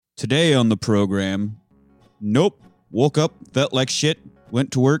Today on the program, nope, woke up, felt like shit, went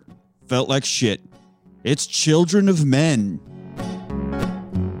to work, felt like shit. It's Children of Men.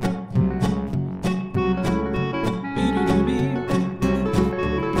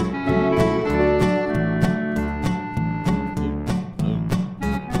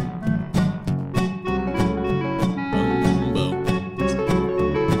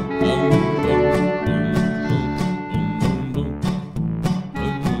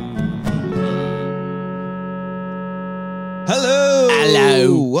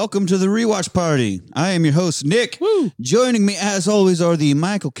 Welcome to the Rewatch Party. I am your host, Nick. Woo. Joining me, as always, are the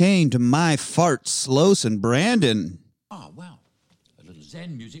Michael Caine to my farts, Los, and Brandon. Oh, wow. A little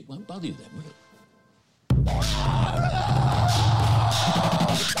Zen music won't bother you then, will it?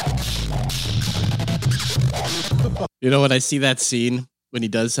 You know, when I see that scene, when he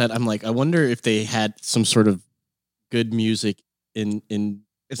does that, I'm like, I wonder if they had some sort of good music in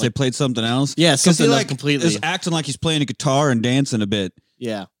If they played something else? Yeah, something he else completely. is acting like he's playing a guitar and dancing a bit.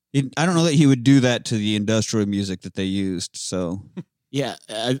 Yeah. I don't know that he would do that to the industrial music that they used, so... Yeah,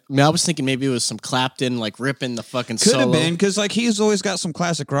 I was thinking maybe it was some Clapton, like, ripping the fucking Could solo. have been, because like he's always got some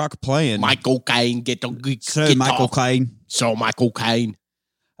classic rock playing. Michael Caine, get the So guitar. Michael Caine. So Michael Caine.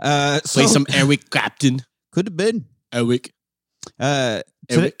 So, Play some Eric Clapton. Could have been. Eric. Today-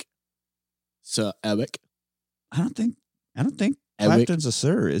 Eric. So Eric. I don't think Eric. Clapton's a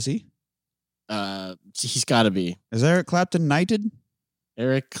sir, is he? He's got to be. Is Eric Clapton knighted?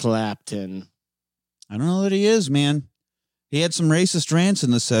 Eric Clapton. I don't know that he is, man. He had some racist rants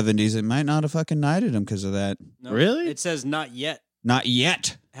in the 70s. It might not have fucking knighted him because of that. No, Really? It says not yet. Not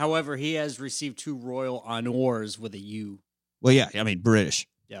yet. However, he has received 2 royal honors with a U. Well, yeah, I mean, British.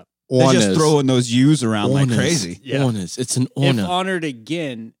 Yeah. They're just throwing those U's around like Honors. crazy. Yeah. Honors. It's an If honor. honored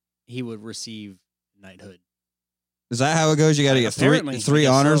again, he would receive knighthood. Is that how it goes? You got to get Apparently, three I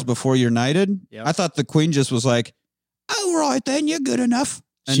guess honors so. before you're knighted? Yep. I thought the queen just was like, all right, then you're good enough.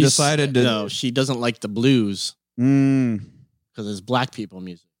 And decided to... No, she doesn't like the blues Mm. because it's black people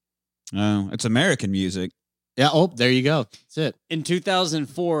music. Oh, it's American music. Yeah. Oh, there you go. That's it. In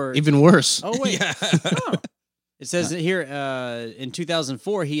 2004... Even worse. Oh, wait. Yeah. Oh. It says that here, in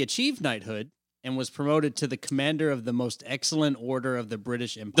 2004, he achieved knighthood and was promoted to the commander of the most excellent order of the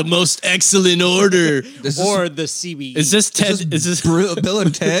British Empire. The most excellent order. Or the CBE. Is this Ted? Is this Bill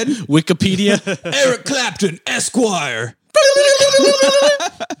and Ted? Wikipedia? Eric Clapton, Esquire.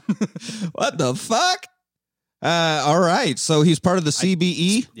 What the fuck? All right, so he's part of the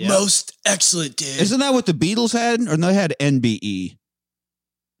CBE. Yeah. Most excellent, dude. Isn't that what the Beatles had? Or no, they had NBE.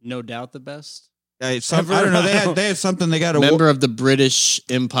 No doubt the best. I don't know. They had something. They got a Member of the British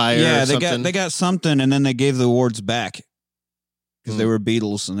Empire. yeah. or They something. got something, and then they gave the awards back because they were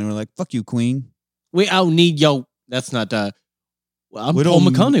Beatles, and they were like, "Fuck you, Queen. We don't need yo. That's not. Well, I'm We Paul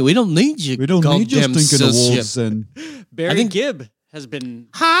don't- McCartney. We don't need you. We don't need you goddamn stinking cis shit. awards." And Barry think- Gibb has been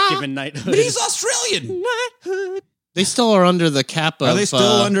given knighthood. but he's Australian. They still are under the cap of. Are they still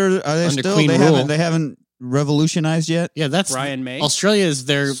under? Are they under still? Queen They rule. haven't. They haven't revolutionized yet. Yeah, that's Brian May. Australia is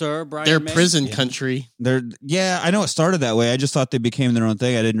their Sir Brian their May. prison Yeah. country. They're I know it started that way. I just thought they became their own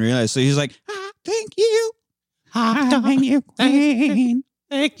thing. I didn't realize. So he's like, thank you. Thank you, Queen.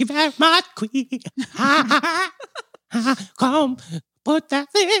 Thank you very much, Queen. Come, put that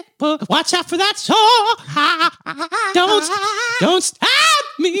there. Watch out for that song. Don't stop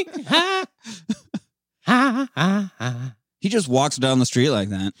me. He just walks down the street like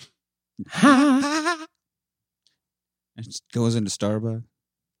that. And just goes into Starbucks.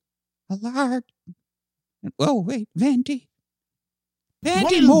 Allard. Oh, wait, Venti. What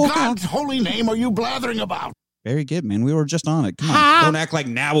Venti in Mocha. God's holy name are you blathering about? Very good, man. We were just on it. Come on. Don't act like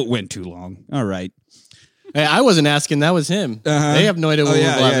now it went too long. All right. Hey, I wasn't asking. That was him. Uh-huh. They have no idea what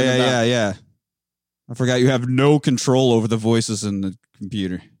we're blabbing about. yeah. I forgot you have no control over the voices in the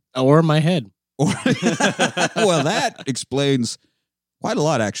computer. Or my head. Well, that explains quite a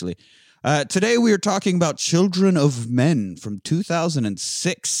lot, actually. Today we are talking about Children of Men from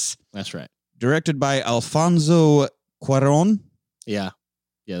 2006, That's right. directed by Alfonso Cuarón. Yeah,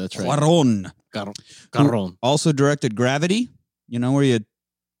 that's right. Cuarón. Caron. Also directed Gravity, you know, where you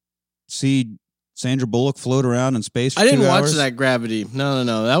see Sandra Bullock float around in space for I didn't 2 watch hours. that Gravity. No.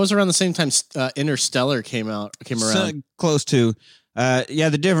 That was around the same time Interstellar came around. So, close to.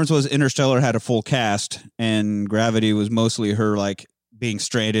 The difference was Interstellar had a full cast, and Gravity was mostly her, like, being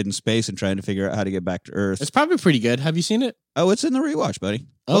stranded in space and trying to figure out how to get back to Earth. It's probably pretty good. Have you seen it? Oh, it's in the rewatch, buddy.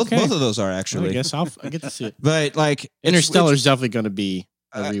 Okay. Both of those are I actually. guess I get to see it. But like Interstellar is definitely going to be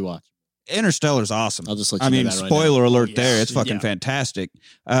a rewatch. Interstellar's awesome. I'll just let you I know mean, that right spoiler now. alert Yes. there. It's fucking Yeah. fantastic.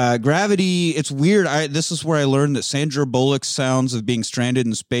 Gravity, it's weird. This is where I learned that Sandra Bullock's sounds of being stranded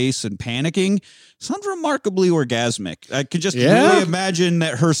in space and panicking sound remarkably orgasmic. I could just Yeah? really imagine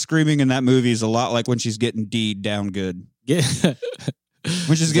that her screaming in that movie is a lot like when she's getting D'd down good. Yeah.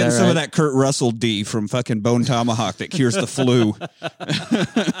 When she's Is getting that some of right? that Kurt Russell D from fucking Bone Tomahawk that cures the flu.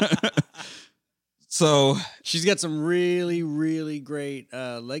 So She's got some really, really great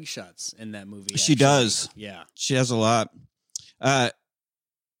leg shots in that movie. She actually. does. Yeah. she has a lot.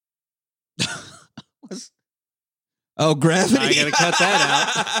 Gravity. I gotta cut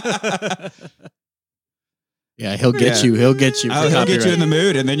that out. Yeah, he'll get Yeah. you. He'll get you. for He'll get you copyright. in the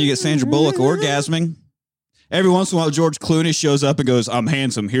mood, and then you get Sandra Bullock orgasming. Every once in a while, George Clooney shows up and goes, "I'm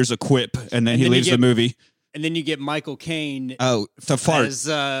handsome. Here's a quip," and then he then you leaves the get- movie. And then you get Michael Caine Oh, to fart. as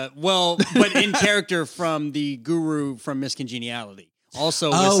but in character from the guru from Miss Congeniality. Also,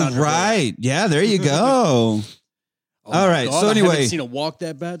 with Oh, Sandra Bullock. right. Yeah, there you go. Oh All my right, God, so I anyway- haven't seen a walk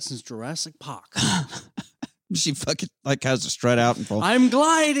that bad since Jurassic Park. She fucking like has to strut out and fall. I'm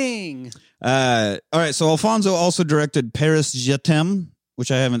gliding. All right, so Alfonso also directed Paris Je t'aime, which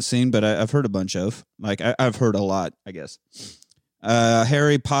I haven't seen, but I've heard a bunch of. Like I've heard a lot, I guess.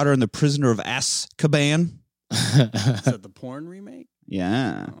 Harry Potter and the Prisoner of Azkaban. Is that the porn remake?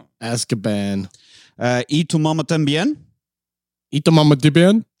 Yeah. Azkaban. Y tu mamá también, Eat the mama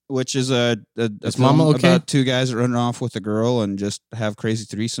dibian. which is a Is film Mama okay? about two guys that run off with a girl and just have crazy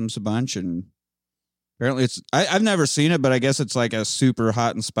threesomes a bunch. And apparently I've never seen it, but I guess it's like a super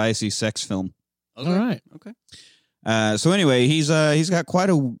hot and spicy sex film. Okay. All right. Okay. So anyway, he's got quite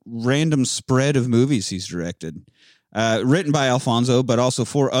a random spread of movies he's directed, written by Alfonso, but also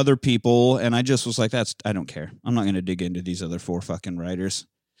 4 other people. And I just was like, I don't care. I'm not going to dig into these other 4 fucking writers.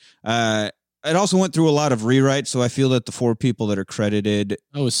 It also went through a lot of rewrites, so I feel that the 4 people that are credited,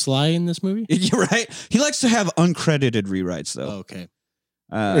 Oh, is Sly in this movie? you're right. He likes to have uncredited rewrites, Oh, though. okay.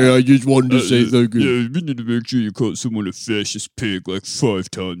 I just wanted to say thank Yeah, you need to make sure you call someone a fascist pig like 5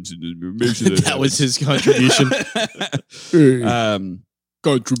 times in this movie. Make sure that was his contribution.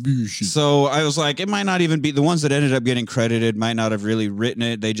 contribution. So I was like, it might not even be the ones that ended up getting credited might not have really written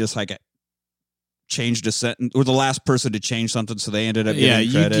it. They just like changed a sentence, or the last person to change something, so they ended up getting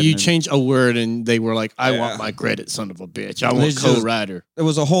Yeah, credit. you and change a word and they were like, I Yeah. want my credit, son of a bitch. I They want just- co-writer. There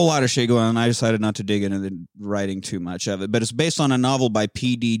was a whole lot of shit going on, and I decided not to dig into the writing too much of it. But it's based on a novel by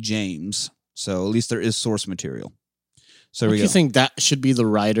P.D. James, so at least there is source material. So there Don't we you go. think that should be the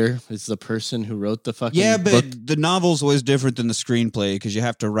writer? Is the person who wrote the fucking Yeah, book? but the novel's always different than the screenplay because you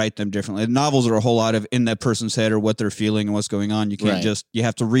have to write them differently. The novels are a whole lot of in that person's head or what they're feeling and what's going on. You can't Right. just, you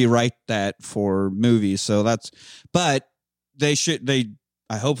have to rewrite that for movies. So but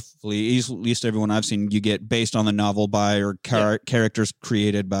I hopefully, at least everyone I've seen, you get based on the novel by or characters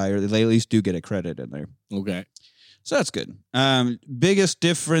created by, or they at least do get a credit in there. Okay. So that's good. Biggest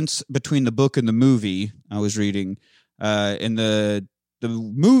difference between the book and the movie I was reading, in the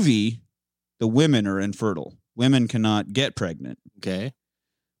movie, the women are infertile. Women cannot get pregnant. Okay.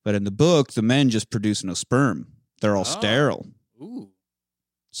 But in the book, the men just produce no sperm. They're all Oh. sterile. Ooh,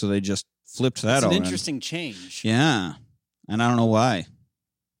 So they just flipped that that's an on. interesting change. Yeah. And I don't know why.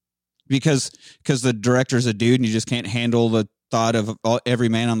 Because the director's a dude and you just can't handle the thought of every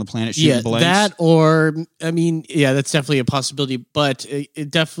man on the planet shooting Yeah, blanks. that or, I mean, yeah, that's definitely a possibility, but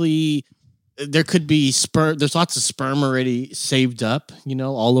it definitely, there could be sperm. There's lots of sperm already saved up,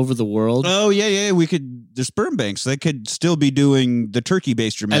 all over the world. Oh, yeah. There's sperm banks. They could still be doing the turkey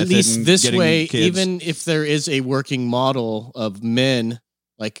baster method. At least and this getting way, kids. even if there is a working model of men,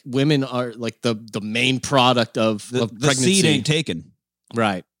 like women are like the main product of the pregnancy. seed ain't taken.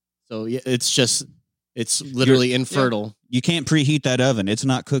 Right. So yeah, it's literally infertile. You can't preheat that oven. It's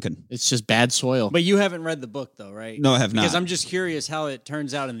not cooking. It's just bad soil. But you haven't read the book, though, right? No, I have Because not. I'm just curious how it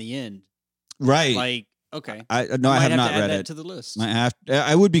turns out in the end. Right. Like, okay. I Might have not to add read that it. to the list.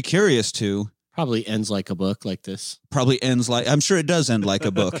 I would be curious to. Probably ends like a book like this. Probably ends like, I'm sure it does end like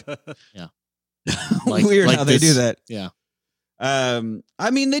a book. Like- Weird like how they do this. that. Yeah. I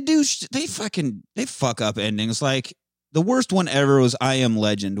mean, they fuck up endings. Like the worst one ever was I Am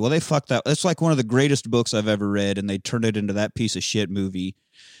Legend. Well, they fucked that. It's like one of the greatest books I've ever read, and they turned it into that piece of shit movie.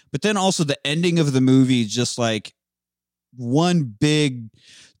 But then also the ending of the movie is just like one big.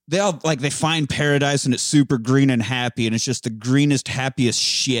 They find paradise and it's super green and happy, and it's just the greenest, happiest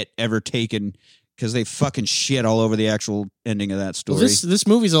shit ever taken because they fucking shit all over the actual ending of that story. Well, this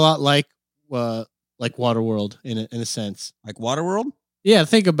movie's a lot like Waterworld in a sense. Like Waterworld. Yeah,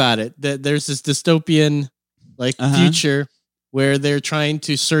 think about it. There's this dystopian future where they're trying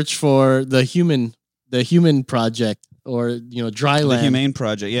to search for the human project, or dry The land. Humane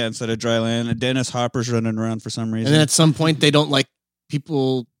Project, yeah, instead of dry land. And Dennis Hopper's running around for some reason. And then at some point, they don't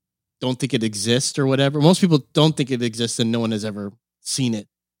people don't think it exists or whatever. Most people don't think it exists, and no one has ever seen it.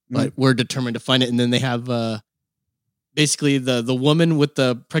 But we're determined to find it. And then they have basically the woman with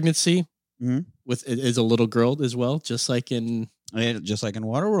the pregnancy is a little girl as well, just like in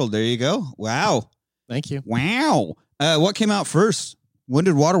Waterworld. There you go. Wow. Thank you. Wow. What came out first? When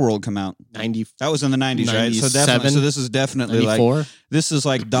did Waterworld come out? 90. That was in the 90s, right? So 97, so this is definitely 94. this is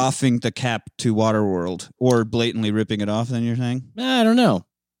like doffing the cap to Waterworld or blatantly ripping it off. Then you're saying? I don't know.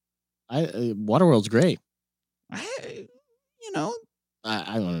 Waterworld's great. I don't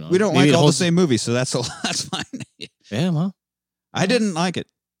know. we don't Maybe like it all the holds- same movies, so that's fine. Yeah, well, I didn't like it.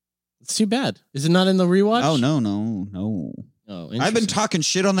 it's too bad. Is it not in the rewatch? Oh no. Oh, I've been interesting. talking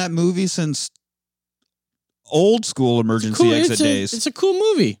shit on that movie since old school Emergency Exit days. It's a cool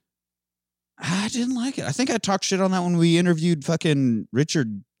movie. I didn't like it. I think I talked shit on that when we interviewed fucking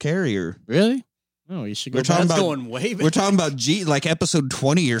Richard Carrier. Really? Oh, you should go We're talking back. about going way back. we're talking about like episode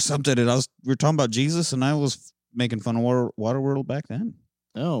 20 or something, and we were talking about Jesus, and I was making fun of Waterworld back then.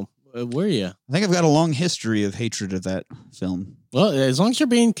 Oh, were you? I think I've got a long history of hatred of that film. Well, as long as you're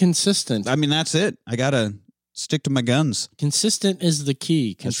being consistent. I mean, that's it. I gotta stick to my guns. Consistent is the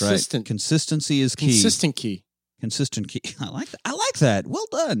key. That's Consistent. right. Consistency is key. Consistent key. Consistent key. I like that. I like that. Well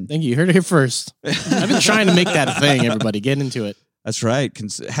done. Thank you. You heard it here first. I've been trying to make that a thing, everybody. Get into it. That's right.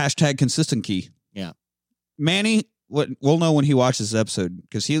 Hashtag consistent key. Yeah. Manny, we'll know when he watches this episode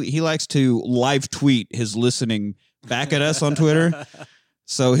because he likes to live tweet his listening back at us on Twitter.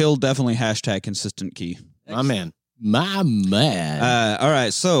 So he'll definitely hashtag consistent key. My man. My man. All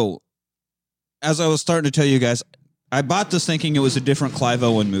right. So as I was starting to tell you guys, I bought this thinking it was a different Clive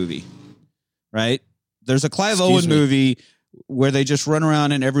Owen movie, right? There's a Clive Owen movie where they just run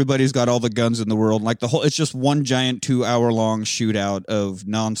around and everybody's got all the guns in the world. Like it's just one giant 2-hour long shootout of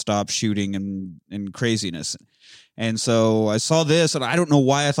nonstop shooting and craziness. And so I saw this and I don't know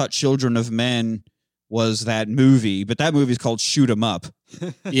why I thought Children of Men was that movie, but that movie's called Shoot 'Em Up.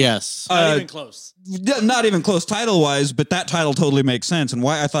 Yes. Not even close. Not even close title-wise, but that title totally makes sense. And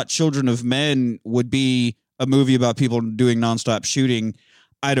why I thought Children of Men would be a movie about people doing nonstop shooting,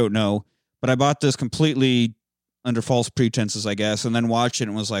 I don't know. But I bought this completely under false pretenses, I guess, and then watched it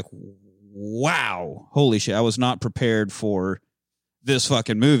and was like, wow, holy shit. I was not prepared for this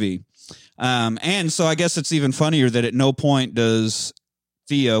fucking movie. And so I guess it's even funnier that at no point does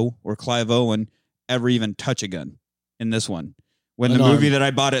Theo or Clive Owen ever even touch a gun in this one. When the movie that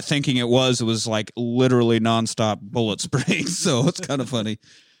I bought it thinking it was like literally nonstop bullet spraying. So it's kind of funny.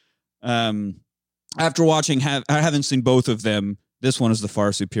 After watching, I haven't seen both of them. This one is the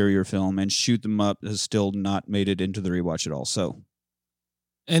far superior film, and Shoot 'Em Up has still not made it into the rewatch at all. So,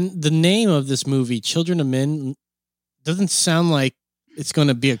 And the name of this movie, Children of Men, doesn't sound like it's going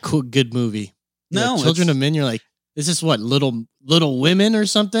to be a cool, good movie. No, Children of Men, you're like, is this what, Little Women or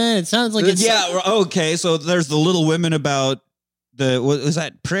something? It sounds like it's... yeah, okay. So there's the Little Women about is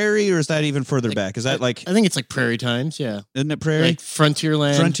that Prairie or is that even further back? Is that like... I think it's like Prairie Times, yeah. Isn't it Prairie? Like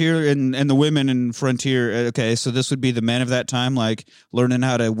Frontierland. Frontier and the women in Frontier. Okay, so this would be the men of that time, like learning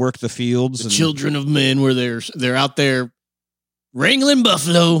how to work the fields. The Children of Men, where they're out there wrangling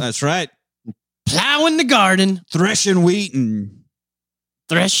buffalo, That's right. plowing the garden, Threshing wheat and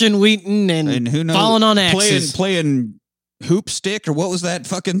who knows, falling on axes. Playing hoop stick, or what was that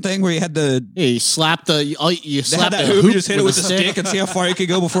fucking thing where you had the... Yeah, you slap the hoop, you just hit it with a stick and see how far you could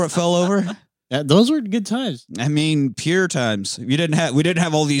go before it fell over. Yeah, those were good times. I mean, pure times. We didn't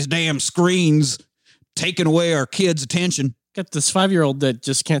have all these damn screens taking away our kids' attention. Got this 5-year-old that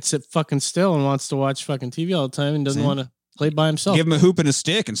just can't sit fucking still and wants to watch fucking TV all the time and doesn't want to play by himself. Give him a hoop and a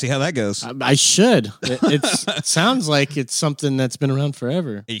stick and see how that goes. I should. It sounds like it's something that's been around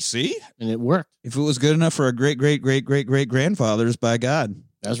forever, You see? and it worked. If it was good enough for our great-great-great-great-great-grandfathers, by God,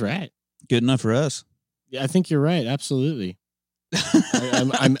 That's right. good enough for us. Yeah, I think you're right. Absolutely.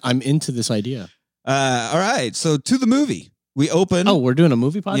 I'm into this idea. All right, so to the movie. We open... Oh, we're doing a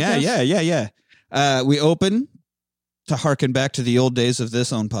movie podcast? Yeah. We open to harken back to the old days of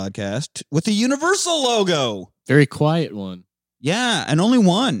this own podcast with the Universal logo. Very quiet one. Yeah, and only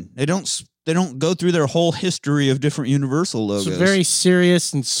one. They don't go through their whole history of different Universal logos. It's a very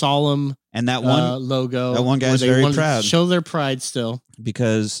serious and solemn and that one logo. That one guy's where they very wanted to proud. Show their pride still.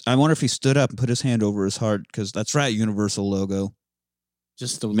 Because I wonder if he stood up and put his hand over his heart, because that's right, Universal logo.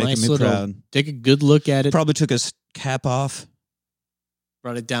 Just a Making nice me little, proud. take a good look at it. Probably took his cap off.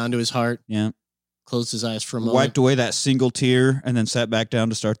 Brought it down to his heart. Yeah. Closed his eyes for a moment. Wiped away that single tear and then sat back down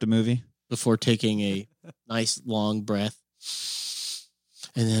to start the movie. Before taking a nice long breath.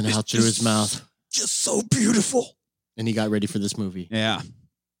 And then It's out through his mouth. Just so beautiful. And he got ready for this movie. Yeah.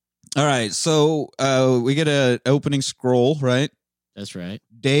 All right. So we get an opening scroll, right? That's right.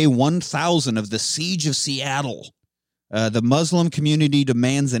 Day 1000 of the Siege of Seattle. The Muslim community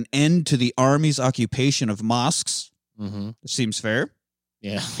demands an end to the army's occupation of mosques. Mm-hmm. Seems fair.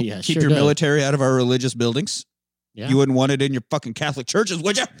 Yeah. Keep your military out of our religious buildings. Yeah. You wouldn't want it in your fucking Catholic churches,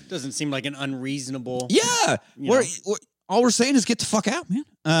 would you? Doesn't seem like an unreasonable. Yeah. All we're saying is get the fuck out,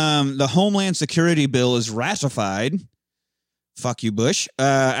 man. The Homeland Security Bill is ratified. Fuck you, Bush.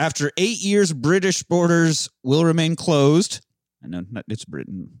 After 8 years, British borders will remain closed. I know it's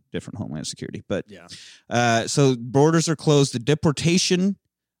Britain, different Homeland Security, but Yeah. so borders are closed. The deportation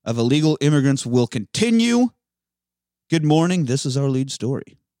of illegal immigrants will continue. Good morning. This is our lead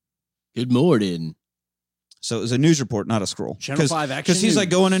story. Good morning. So it was a news report, not a scroll. Channel 5 Action Because he's like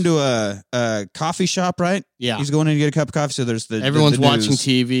News. going into a coffee shop, right? Yeah. He's going in to get a cup of coffee. So there's Everyone's the watching news.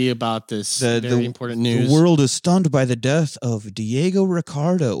 TV about this very important news. The world is stunned by the death of Diego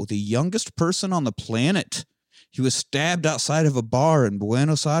Ricardo, the youngest person on the planet. He was stabbed outside of a bar in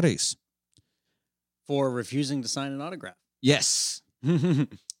Buenos Aires. For refusing to sign an autograph. Yes. Yeah,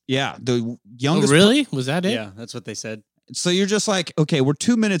 Yeah. The Oh, youngest. really? Was that it? that's what they said. So you're just like, okay, we're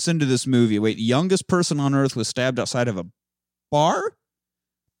 2 minutes into this movie. Wait, youngest person on earth was stabbed outside of a bar?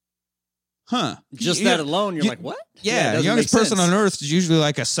 Huh. Just Yeah. that alone, you're You- like, what? Yeah, it doesn't youngest make person sense. on earth is usually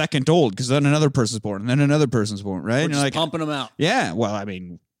like a second old because then another person's born and then another person's born, right? We're And just you're like, pumping them out. yeah, well, I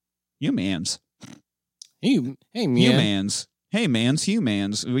mean, humans. Hey, man. Humans. Hey, mans,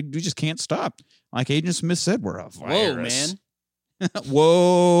 humans. We just can't stop. Like Agent Smith said, we're a Whoa, virus. man.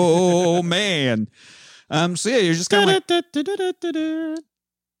 Whoa, man. So yeah, you're just kind of like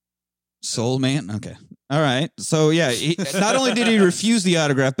soul man. Okay. All right. So yeah, not only did he refuse the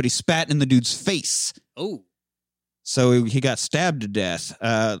autograph, but he spat in the dude's face. Oh, So he got stabbed to death.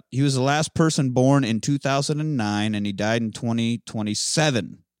 He was the last person born in 2009, and he died in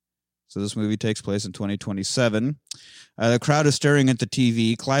 2027. So this movie takes place in 2027. The crowd is staring at the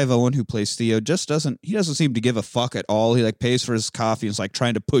TV. Clive Owen, who plays Theo, just doesn't seem to give a fuck at all. He like pays for his coffee and is like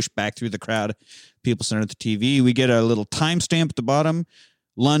trying to push back through the crowd. People staring at the TV. We get a little timestamp at the bottom.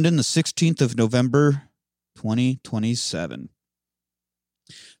 London, the 16th of November, 2027.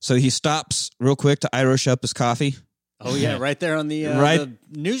 So he stops real quick to Irish up his coffee. oh yeah, right there on the, Right. the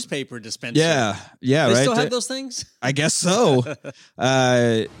newspaper dispenser. Yeah, they right. still have those things. I guess so.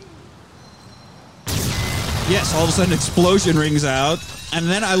 Yes, all of a sudden, an explosion rings out, and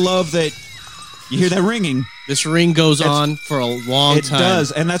then I love that you hear that ringing. This ring goes on for a long It time.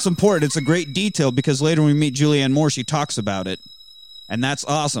 does, and that's important. It's a great detail because later when we meet Julianne Moore, she talks about it, and that's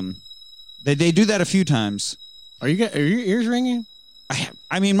awesome. They do that a few times. Are your ears ringing?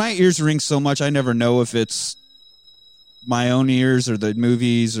 I mean, my ears ring so much, I never know if it's my own ears or the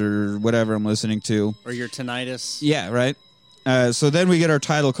movies or whatever I'm listening to. Or your tinnitus. Yeah, right. So then we get our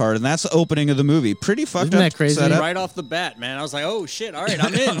title card, and that's the opening of the movie. Pretty fucked Isn't up. that crazy? setup. Right off the bat, man. I was like, oh shit, all right,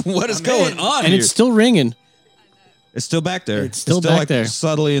 I'm in. What is I'm going in. on And here? it's still ringing. It's still back there. It's still back like there.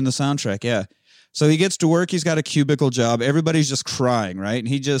 subtly in the soundtrack. Yeah. So he gets to work. He's got a cubicle job. Everybody's just crying, right? And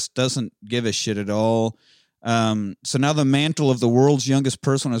he just doesn't give a shit at all. So now the mantle of the world's youngest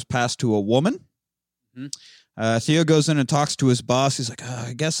person has passed to a woman. Mm-hmm. Theo goes in and talks to his boss. He's like,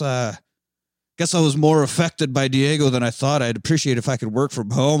 I guess I was more affected by Diego than I thought. I'd appreciate if I could work from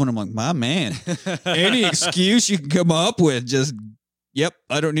home. And I'm like, my man, any excuse you can come up with, just, yep,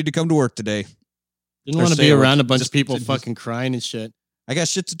 I don't need to come to work today. Didn't Or want to say be it around was a bunch just- of people just- fucking crying and shit. I got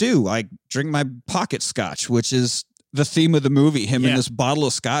shit to do. I drink my pocket scotch, which is the theme of the movie. Him Yeah. and this bottle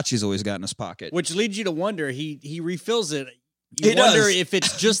of scotch he's always got in his pocket. Which leads you to wonder, he refills it. You He wonder does. if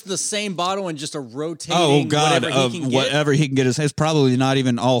it's just the same bottle and just a rotating Oh God! whatever he can get. Whatever he can get, it's probably not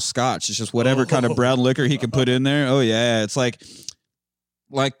even all scotch. It's just whatever kind of brown liquor he can put in there. Oh yeah, it's like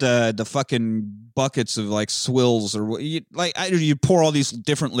the fucking buckets of like swills or you pour all these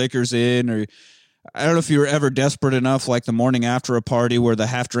different liquors in, or I don't know if you were ever desperate enough, like the morning after a party where the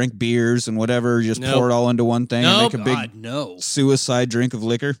half drink beers and whatever, you just Nope. pour it all into one thing Nope. and make a God, big no. suicide drink of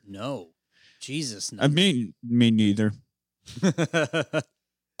liquor. No. Jesus, no. I mean, me neither.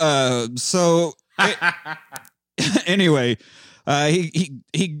 So anyway,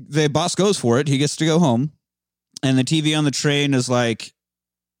 the boss goes for it. He gets to go home, and the TV on the train is like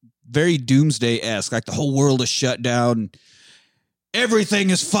very doomsday-esque. Like the whole world is shut down. Everything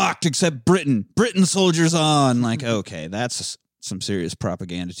is fucked except Britain. Britain soldiers on. Like, okay, that's some serious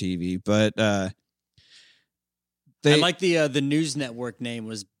propaganda TV. But I like the news network name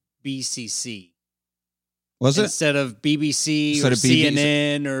was BCC. Was it? Instead of BBC Instead or of BBC.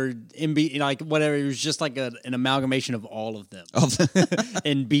 CNN or MB, like whatever. It was just like an amalgamation of all of them Oh,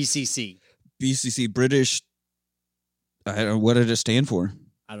 in BCC. BCC, British I don't know, what did it stand for?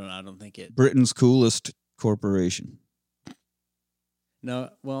 I don't know. I don't think it. Britain's coolest corporation. No,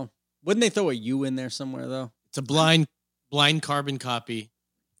 well, wouldn't they throw a U in there somewhere though? It's a blind carbon copy.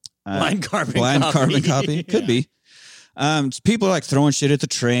 Blind carbon blind copy. carbon copy could be. People are like throwing shit at the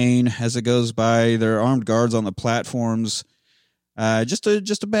train as it goes by. There are armed guards on the platforms. Just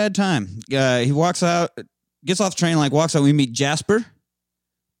a bad time. He walks out, gets off the train, like walks out. We meet Jasper.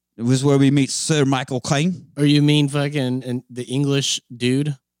 It was where we meet Sir Michael Caine. Or you mean fucking and the English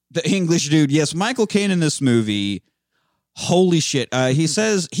dude? The English dude. Yes, Michael Caine in this movie. Holy shit. He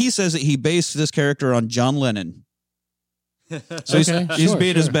says that he based this character on John Lennon. So he's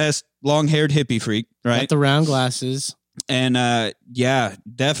being his best long-haired hippie freak, right? Got the round glasses. And yeah,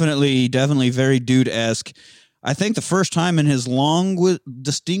 definitely very dude-esque. I think the first time in his long,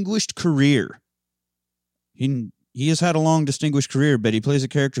 distinguished career, he has had a long, distinguished career, but he plays a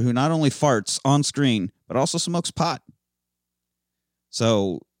character who not only farts on screen, but also smokes pot.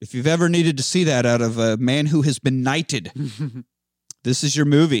 So if you've ever needed to see that out of a man who has been knighted, this is your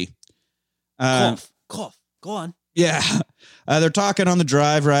movie. Cough. Go on. Yeah. They're talking on the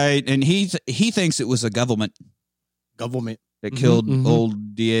drive, right? And he thinks it was a government that killed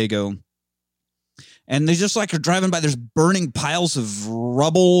old Diego. And they just like are driving by. There's burning piles of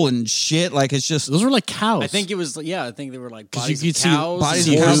rubble and shit. Like it's just those were like cows. I think it was. Yeah, I think they were like bodies you of could see cows. bodies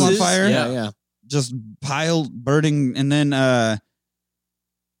of cows on horses. fire. Yeah. Just piled, burning, and then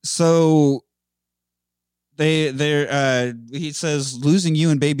so he says losing you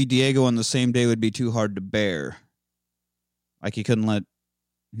and baby Diego on the same day would be too hard to bear. Like he couldn't let.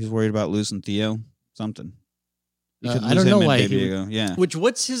 He's worried about losing Theo. Something. I don't know why baby Diego. Yeah.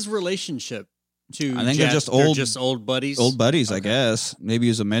 What's his relationship to? I think they're just old buddies. Old buddies, Okay. I guess. Maybe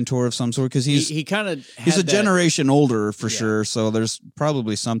he's a mentor of some sort because He kind of he's a generation older for sure. So there's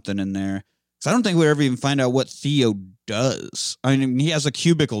probably something in there. Because I don't think we ever even find out what Theo does. I mean, he has a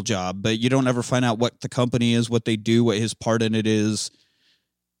cubicle job, but you don't ever find out what the company is, what they do, what his part in it is.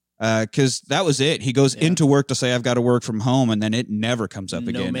 Because that was it. He goes into work to say, I've got to work from home, and then it never comes up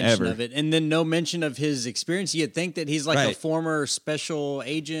again, mention ever. of it, and then no mention of his experience. You'd think that he's like a Right. former special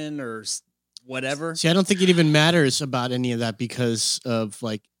agent or whatever. See, I don't think it even matters about any of that because of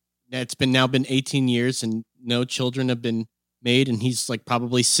like it's been 18 years and no children have been made, and he's like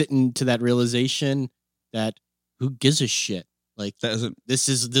probably sitting to that realization that who gives a shit? Like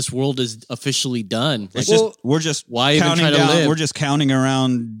this world is officially done. Like, We're just why even counting try to down. live? We're just counting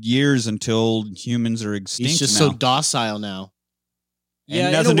around years until humans are extinct. he's just now. so docile now. Yeah, and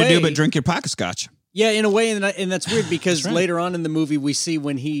in a nothing to do way. but drink your pocket scotch. Yeah, in a way, and that's weird because right. later on in the movie we see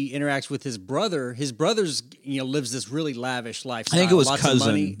when he interacts with his brother. His brother's lives this really lavish lifestyle. I think it was lots of cousin,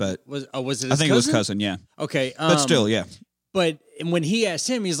 money. but was it? His I think it was cousin. Yeah, Okay, but still, yeah. But when he asked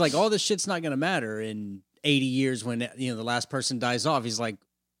him, he's like, "All this shit's not going to matter in 80 years when the last person dies off." He's like,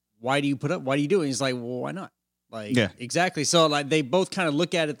 "Why do you put up? Why do you do it?" And he's like, "Well, why not?" Like, Yeah. exactly. So like they both kind of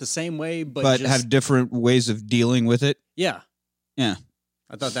look at it the same way, but But just, have different ways of dealing with it. yeah. Yeah.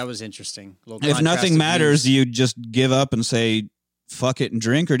 I thought that was interesting. A little If contrast nothing of matters, views. do you just give up and say, fuck it and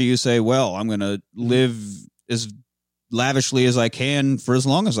drink? Or do you say, well, I'm going to live as lavishly as I can for as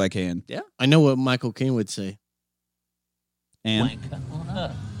long as I can? I know what Michael Caine would say. And Wanker on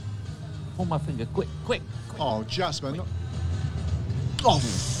earth. Pull my finger, quick. Oh, Jasper. No. Oh,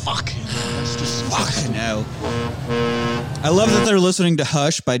 fucking hell. That's disgusting. fucking hell. I love that they're listening to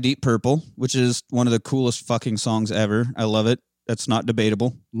Hush by Deep Purple, which is one of the coolest fucking songs ever. I love it. That's not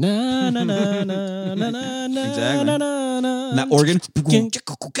debatable. Na na na na na na na Exactly. na na na. And that organ.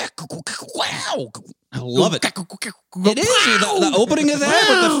 Wow. I love it. It is. The opening of that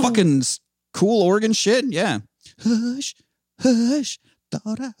with the fucking cool organ shit. Yeah. Hush, hush.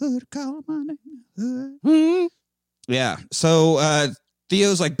 Thought I heard call my name. Hush. Yeah. So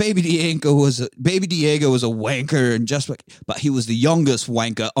Theo's like, baby Diego was a wanker, and but he was the youngest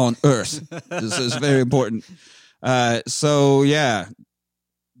wanker on earth. This is very important. So yeah,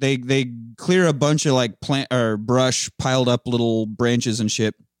 they clear a bunch of like plant or brush, piled up little branches and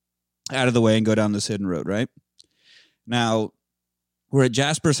shit out of the way and go down this hidden road. Right now, we're at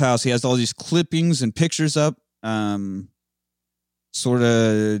Jasper's house. He has all these clippings and pictures up, sort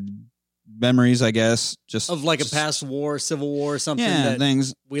of memories, I guess, just of like a past war, civil war, or something yeah that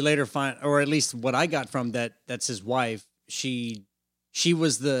things. we later find, or at least what I got from that's his wife. She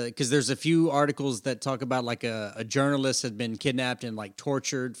was because there's a few articles that talk about like a journalist had been kidnapped and like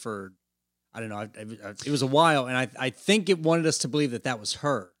tortured for, I don't know, it was a while, and I think it wanted us to believe that was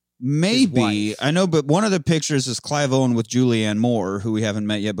her. Maybe. wife. I know, but one of the pictures is Clive Owen with Julianne Moore, who we haven't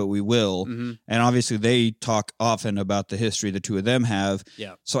met yet, but we will. Mm-hmm. And obviously they talk often about the history the two of them have.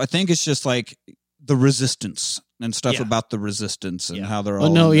 Yeah. So I think it's just like the resistance. and stuff Yeah. about the resistance and Yeah. how they're all.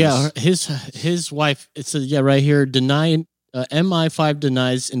 Oh no, in yeah, this. his wife. It says right here. MI5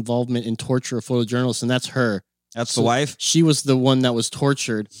 denies involvement in torture of photojournalists, and that's her. That's the wife. She was the one that was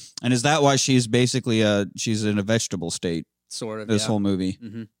tortured. And is that why she's basically she's in a vegetable state Sort of. this yeah. whole movie?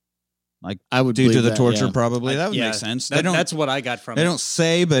 Mhm. I would Due to believe the that, torture, yeah. probably. That would Yeah, make sense. That's what I got from They it. don't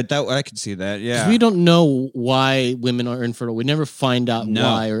say, but that I could see that. 'Cause Yeah. we don't know why women are infertile. We never find out No.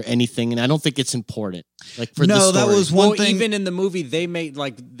 why or anything, and I don't think it's important. Like for No, the that story. was one Well, thing. even in the movie, they made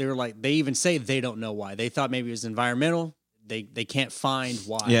they even say they don't know why. They thought maybe it was environmental. They can't find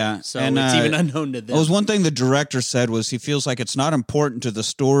why. Yeah, So and, it's even unknown to them. That was one thing the director said was he feels like it's not important to the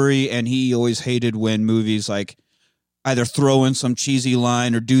story, and he always hated when movies like either throw in some cheesy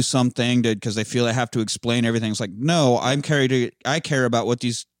line or do something because they feel they have to explain everything. It's like, no, I care about what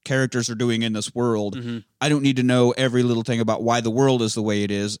these characters are doing in this world. Mhm. I don't need to know every little thing about why the world is the way it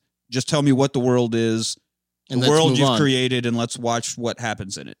is. Just tell me what the world is, And the let's world move you've on. created, and let's watch what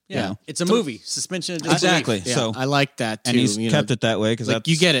happens in it. Yeah, You know? it's a movie. Suspension of disbelief. Exactly. Yeah, So I like that too. and he's you kept know, it that way because like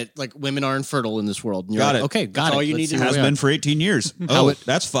you get it. Like women are infertile in this world. And you're Got like, it. okay, got That's it. all you Let's need see to where has we are. been for 18 years. How Oh, it-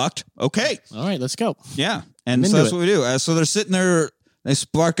 that's fucked. Okay. All right, let's go. Yeah. And I'm so into that's it. what we do. So they're sitting there. They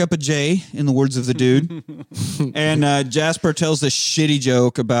spark up a J, in the words of the dude. And Jasper tells this shitty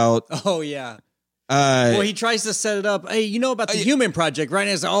joke about. Oh yeah. Uh, Well, he tries to set it up. Hey, you know about the Human Project, right? And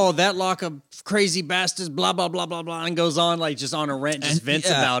it's like, oh, that lock of crazy bastards, blah blah blah blah blah, and goes on like just on a rant, just And- vents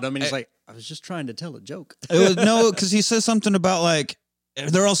yeah. about him, and he's like, I was just trying to tell a joke. no, because he says something about like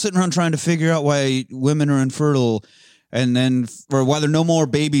they're all sitting around trying to figure out why women are infertile, and then or why there no more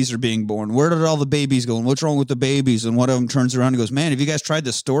babies are being born. Where did all the babies go? And what's wrong with the babies? And one of them turns around and goes, "Man, have you guys tried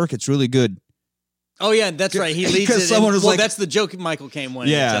the stork? It's really good." Oh yeah, that's right. He leads Because it. someone was Well, like- that's the joke Michael Caine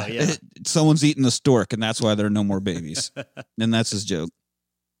wanted Yeah, to tell. Yeah. someone's eating the stork, and that's why there are no more babies. And that's his joke.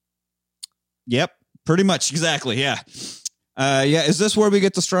 Yep, pretty much exactly. Yeah, yeah. Is this where we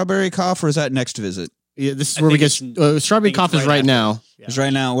get the strawberry cough, or is that next visit? Yeah, this is I where we think get it's- strawberry I think cough it's is right right after. now. Yeah. It's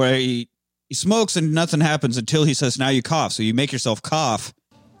right now where he smokes and nothing happens until he says, "Now you cough." So you make yourself cough.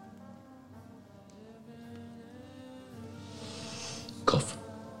 Cough.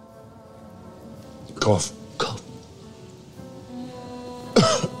 Cough. Cough.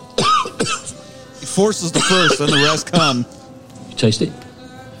 He forces the first, and the rest come. You taste it?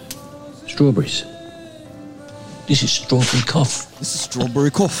 Strawberries. This is strawberry cough. This is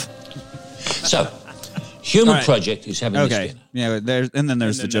strawberry cough. So, Human All right. Project is having this Okay. dinner. Yeah, there's and then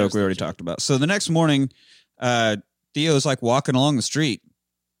there's And the then joke there's we the already joke. talked about. So the next morning, Theo's like walking along the street.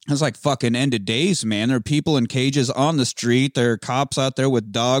 It's like fucking end of days, man. There are people in cages on the street. There are cops out there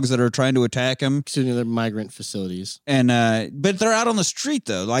with dogs that are trying to attack him. Including their migrant facilities. And but they're out on the street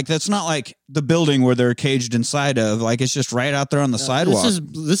though. Like that's not like the building where they're caged inside of. Like it's just right out there on the sidewalk.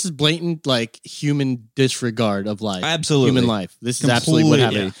 This is blatant like human disregard of life. Absolutely. Human life. This is absolutely what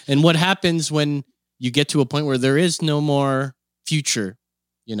Completely. happened. And what happens when you get to a point where there is no more future,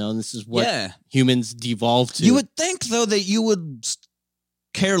 you know, and this is what Yeah. humans devolve to. You would think though that you would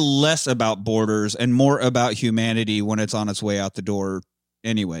care less about borders and more about humanity when it's on its way out the door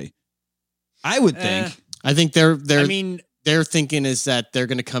anyway. I would think. I think they're I mean, their thinking is that they're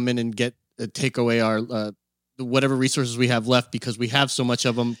going to come in and get take away our whatever resources we have left because we have so much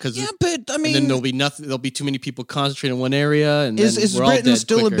of them. Because Yeah, but I and mean, then there'll be nothing. There'll be too many people concentrated in one area. And is then we're all Britain dead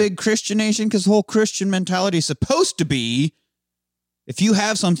still quicker. a big Christian nation? Because the whole Christian mentality is supposed to be, if you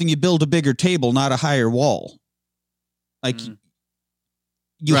have something, you build a bigger table, not a higher wall. Like Mm.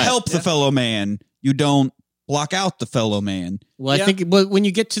 you Right. help the Yeah. fellow man, you don't block out the fellow man. Well, Yeah. I think when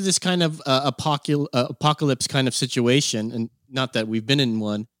you get to this kind of apocalypse kind of situation, and not that we've been in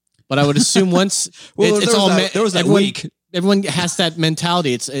one, but I would assume once Well, it's there all was that, there was that everyone, week. everyone has that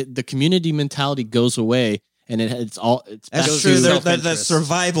mentality. The community mentality goes away, and it's all it's That's back true. to That self-interest.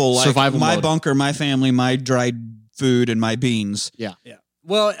 survival, like Survival my mode. bunker, my family, my dried food, and my beans. yeah.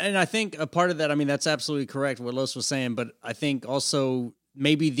 Well, and I think a part of that, I mean, that's absolutely correct what Los was saying, but I think also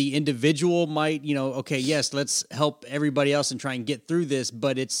maybe the individual might, you know, okay, yes, let's help everybody else and try and get through this,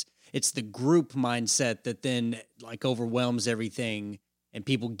 but it's the group mindset that then like overwhelms everything and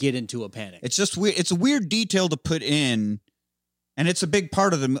people get into a panic. It's just weird. It's a weird detail to put in, and it's a big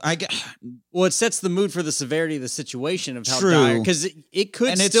part of the. Well, it sets the mood for the severity of the situation of how True. dire, because it could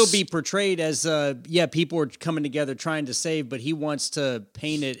And still it's- be portrayed as, people are coming together trying to save, but he wants to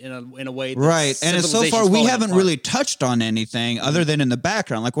paint it in a way that Right, and it's so far civilization's we falling haven't apart. really touched on anything other than in the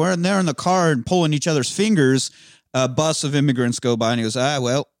background. Like we're in there in the car and pulling each other's fingers. A bus of immigrants go by, and he goes,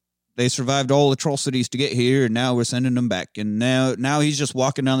 well, they survived all atrocities to get here, and now we're sending them back. And now he's just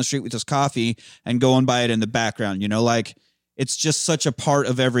walking down the street with his coffee and going by it in the background. You know, like it's just such a part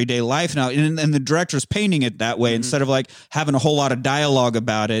of everyday life now. And the director's painting it that way instead of like having a whole lot of dialogue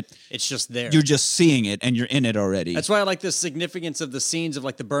about it. It's just there. You're just seeing it and you're in it already. That's why I like the significance of the scenes of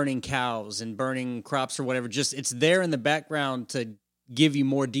like the burning cows and burning crops or whatever. Just it's there in the background to give you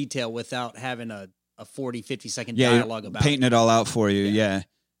more detail without having a 40, 50-second dialogue about painting it all out for you. Yeah.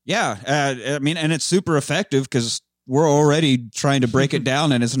 I mean, and it's super effective because we're already trying to break it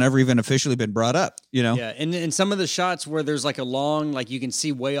down and it's never even officially been brought up, you know? Yeah, and some of the shots where there's like a long, like you can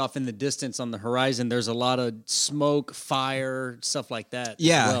see way off in the distance on the horizon, there's a lot of smoke, fire, stuff like that.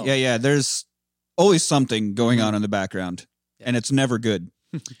 Yeah, yeah. There's always something going on in the background, and it's never good.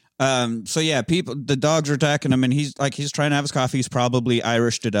 So yeah, the dogs are attacking him, and he's trying to have his coffee. He's probably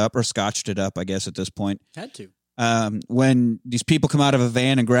Irished it up or Scotched it up, I guess, at this point. Had to. When these people come out of a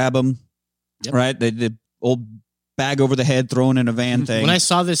van and grab him, right? The old bag over the head, thrown in a van thing. When I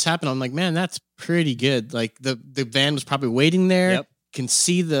saw this happen, I'm like, man, that's pretty good. Like the van was probably waiting there. Yep. Can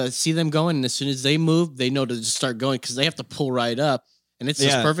see them going, and as soon as they move, they know to just start going because they have to pull right up. And it's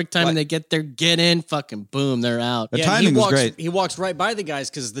just perfect time. They get there, get in, fucking boom, they're out. The timing was great. He walks right by the guys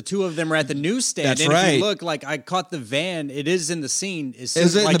because the two of them are at the newsstand. That's and right. if you look, like I caught the van. It is in the scene. Is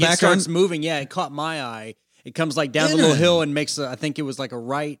it in like the it background? starts moving. Yeah, it caught my eye. It comes like down the little hill and makes I think it was like a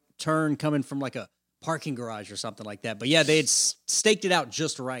right turn coming from like a parking garage or something like that. But yeah, they had staked it out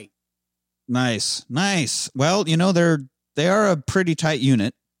just right. Nice. Well, you know, they are a pretty tight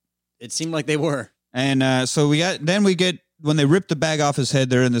unit. It seemed like they were. And so we get when they rip the bag off his head,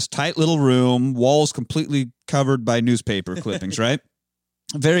 they're in this tight little room, walls completely covered by newspaper clippings, right?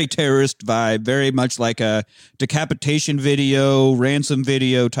 Very terrorist vibe, very much like a decapitation video, ransom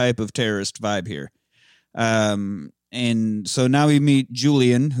video type of terrorist vibe here. And so now we meet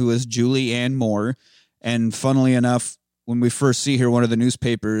Julian, who is Julianne Moore. And funnily enough, when we first see her, one of the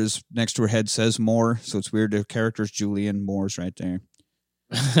newspapers next to her head says Moore. So it's weird. The character's Julianne Moore's right there.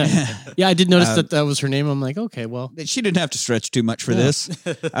 Yeah, I did notice that was her name. I'm like, okay, well, she didn't have to stretch too much for this.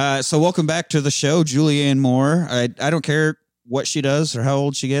 So welcome back to the show, Julianne Moore. I don't care what she does or how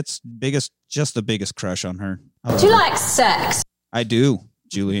old she gets. Just the biggest crush on her. Do you like sex? I do,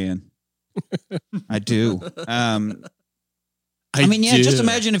 Julianne. I do. I mean, yeah, just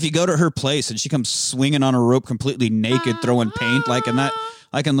imagine if you go to her place and she comes swinging on a rope completely naked, throwing paint like in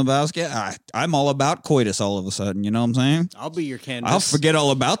Lebowski. I'm all about coitus all of a sudden. You know what I'm saying? I'll be your canvas. I'll forget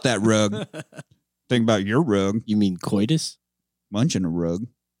all about that rug. Think about your rug. You mean coitus? Munching a rug.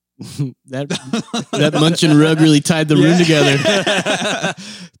 that munching rug really tied the room together.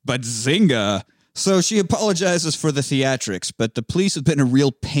 But zinga. So she apologizes for the theatrics, but the police have been a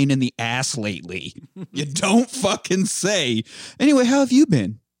real pain in the ass lately. You don't fucking say. Anyway, how have you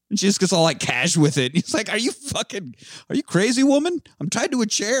been? And she just gets all like cash with it. He's like, are you crazy, woman? I'm tied to a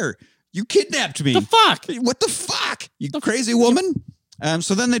chair. You kidnapped me. The fuck? What the fuck? You crazy woman?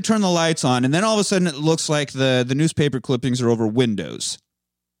 So then they turn the lights on, and then all of a sudden it looks like the newspaper clippings are over windows.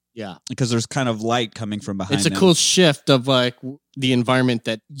 Yeah. Because there's kind of light coming from behind It's a them. cool shift of like the environment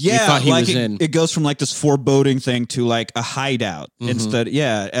that we thought he was in. It goes from like this foreboding thing to like a hideout instead.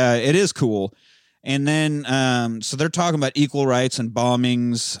 Yeah, it is cool. And then, so they're talking about equal rights and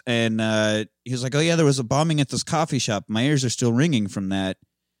bombings. And he's like, oh, yeah, there was a bombing at this coffee shop. My ears are still ringing from that,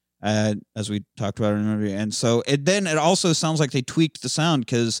 as we talked about. Remember? And so it also sounds like they tweaked the sound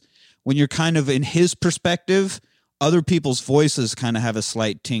because when you're kind of in his perspective, other people's voices kind of have a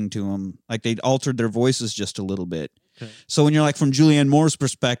slight ting to them. Like they altered their voices just a little bit. Okay. So when you're like from Julianne Moore's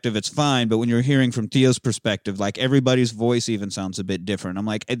perspective, it's fine. But when you're hearing from Theo's perspective, like everybody's voice even sounds a bit different. I'm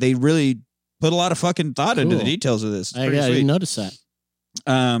like, they really put a lot of fucking thought into the details of this. I didn't notice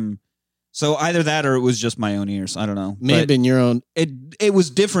that. So either that or it was just my own ears. I don't know. May have been your own. It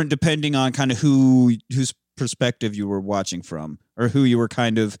was different depending on kind of whose perspective you were watching from or who you were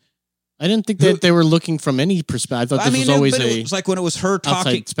kind of. I didn't think that they were looking from any perspective. I thought this was always it was like when it was her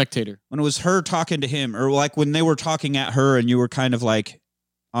talking spectator. When it was her talking to him, or like when they were talking at her, and you were kind of like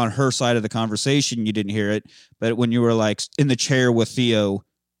on her side of the conversation, you didn't hear it. But when you were like in the chair with Theo,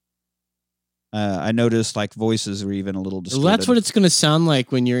 I noticed like voices were even a little distorted. Well, that's what it's going to sound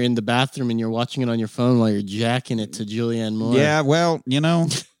like when you're in the bathroom and you're watching it on your phone while you're jacking it to Julianne Moore. Yeah, well, you know.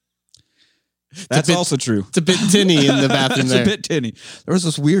 That's also true. It's a bit tinny in the bathroom it's there. a bit tinny. There was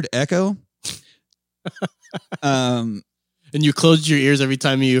this weird echo. And you closed your ears every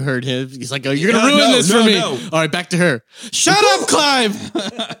time you heard him. He's like, oh, you're going to ruin this for me. No. All right, back to her. Shut up, Clive!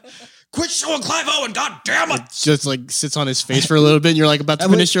 Quit showing Clive Owen, god damn it! Just like sits on his face for a little bit and you're like about to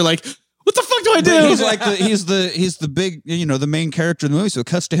finish. You're like, what the fuck do I do? He's like he's the big, the main character in the movie, so it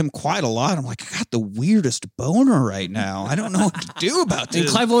cuts to him quite a lot. I'm like, I got the weirdest boner right now. I don't know what to do about this. And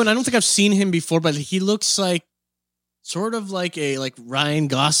Clive Owen, I don't think I've seen him before, but he looks like sort of like Ryan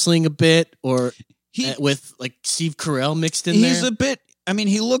Gosling a bit, or He- with like Steve Carell mixed in He's there. a bit. I mean,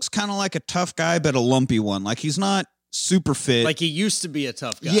 he looks kind of like a tough guy, but a lumpy one. Like he's not super fit. Like he used to be a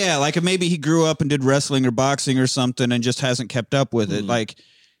tough guy. Yeah, like maybe he grew up and did wrestling or boxing or something and just hasn't kept up with it. Hmm. Like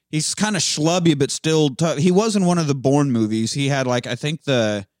he's kind of schlubby, but still tough. He was in one of the Bourne movies. He had like I think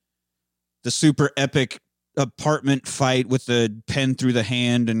the super epic apartment fight with the pen through the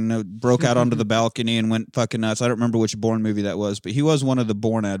hand and broke out onto the balcony and went fucking nuts. I don't remember which Bourne movie that was, but he was one of the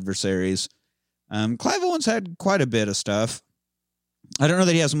Bourne adversaries. Clive Owen's had quite a bit of stuff. I don't know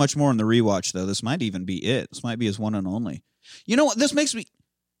that he has much more in the rewatch though. This might even be it. This might be his one and only. You know what? This makes me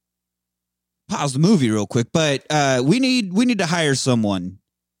pause the movie real quick, but we need to hire someone.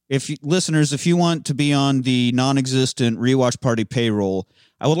 If you, listeners, if you want to be on the non-existent rewatch party payroll,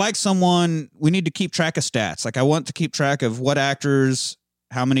 I would like someone. We need to keep track of stats. Like I want to keep track of what actors,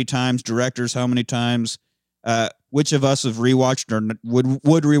 how many times, directors, how many times, which of us have rewatched or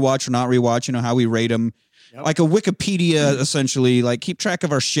would rewatch or not rewatch. You know how we rate them. Yep. Like a Wikipedia, essentially. Like keep track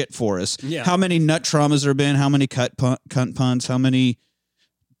of our shit for us. Yeah. How many nut traumas there have been? How many cunt puns? How many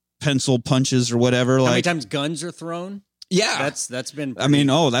pencil punches or whatever? How like many times guns are thrown? yeah, That's been. I mean,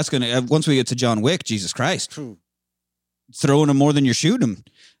 that's gonna once we get to John Wick, Jesus Christ, True. throwing them more than you're shooting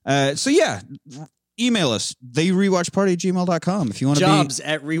them. So yeah, email us therewatchparty@gmail.com if you want to Jobs be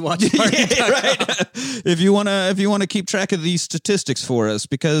at rewatchparty. Yeah, right. if you want to keep track of these statistics for us,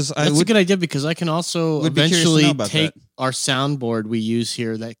 because That's a good idea, because I can also would be curious to know eventually about take that. our soundboard we use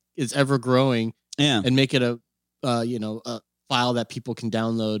here that is ever growing yeah. and make it a file that people can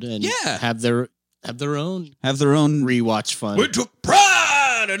download and Yeah. have their own Have their own. rewatch fun. We took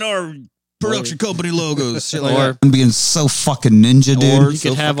pride in our production company logos. Shit like Or- that. Being so fucking ninja, dude. Or you So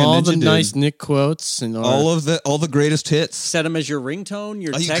could have fucking all ninja, the dude. nice Nick quotes and all the greatest hits. Set them as your ringtone.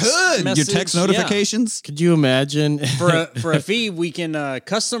 Your Oh, you text could message. your text Yeah. notifications. Could you imagine? For a fee, we can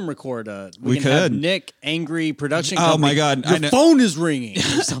custom record. We can have could. Nick angry production. Oh, company. my God. I Your know. phone is ringing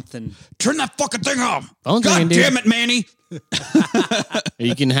or something. Turn that fucking thing off. Phone's God ringing, dude. damn it, Manny.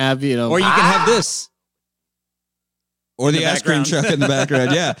 You can have Or you can have this. Or the the ice cream background. truck in the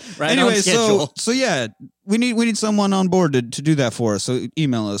background. Yeah. Right Anyway, on schedule. so yeah, we need someone on board to do that for us. So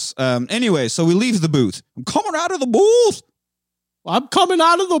email us. Anyway, so we leave the booth. I'm coming out of the booth. I'm coming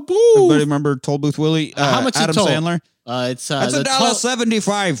out of the Everybody booth. remember Toll Booth Willie? How much he Adam told? Sandler. It's That's the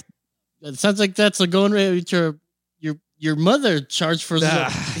 $1.75. It sounds like that's a going rate with your mother charged for. Isn't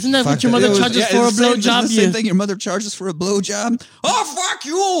that Fuck what your it. mother It was- charges yeah, for a it's the same- it's blowjob? the same thing your mother charges for a blowjob. Oh fuck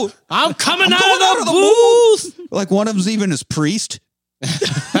you! I'm coming I'm out coming of the booth. Like one of them's even his priest.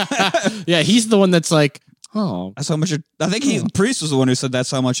 Yeah, he's the one that's like, oh, That's how much. I think priest was the one who said that's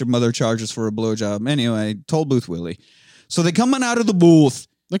how much your mother charges for a blowjob. Anyway, Toll Booth Willie. So they coming out of the booth,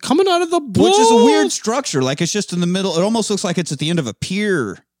 they're coming out of the booth, which is a weird structure. Like it's just in the middle. It almost looks like it's at the end of a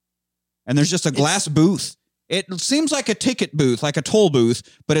pier, and there's just a glass booth. It seems like a ticket booth, like a toll booth,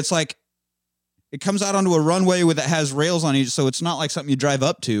 but it's like it comes out onto a runway that has rails on each, so it's not like something you drive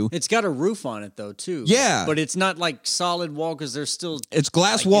up to. It's got a roof on it though too. Yeah. but it's not like solid wall because there's still. It's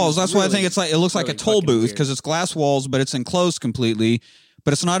glass Like, walls. it's That's why I really- think it looks like a really toll fucking booth weird. because it's glass walls, but it's enclosed completely.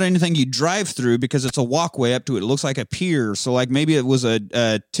 But it's not anything you drive through because it's a walkway up to it. It looks like a pier. So like maybe it was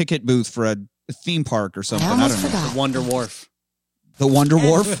a ticket booth for a theme park or something. I don't know. Wonder Wharf. The Wonder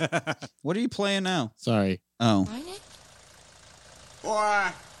Wharf. What are you playing now? Sorry. Oh Boy,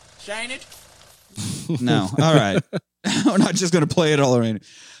 shine it. no. All right. We're not just gonna play it all around.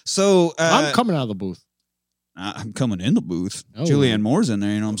 So I'm coming out of the booth. I'm coming in the booth. Oh. Julianne Moore's in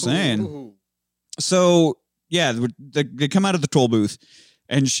there. You know what I'm saying? Ooh. So yeah, they come out of the toll booth,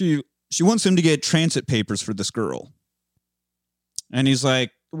 and she wants him to get transit papers for this girl, and he's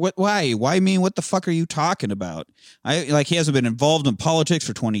like, "What? Why? Why me? What the fuck are you talking about? He hasn't been involved in politics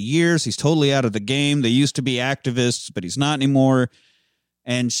for 20 years. He's totally out of the game. They used to be activists, but he's not anymore."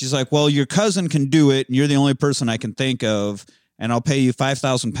 And she's like, "Well, your cousin can do it, and you're the only person I can think of, and I'll pay you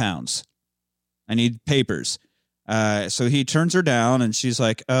 £5,000. I need papers." So he turns her down, and she's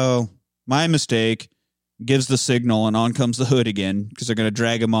like, "Oh, my mistake." Gives the signal, and on comes the hood again because they're going to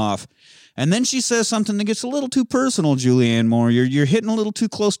drag him off. And then she says something that gets a little too personal, Julianne Moore. You're hitting a little too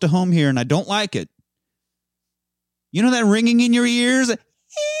close to home here, and I don't like it. You know that ringing in your ears?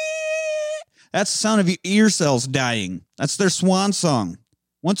 That's the sound of your ear cells dying. That's their swan song.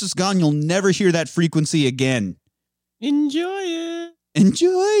 Once it's gone, you'll never hear that frequency again. Enjoy it. Enjoy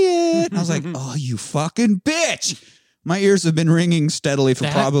it. I was like, oh, you fucking bitch. My ears have been ringing steadily for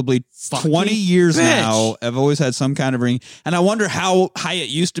That probably fucking 20 years bitch. now. I've always had some kind of ring. And I wonder how high it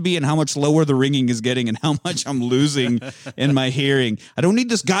used to be and how much lower the ringing is getting and how much I'm losing in my hearing. I don't need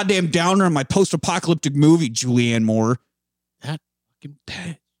this goddamn downer in my post-apocalyptic movie, Julianne Moore. That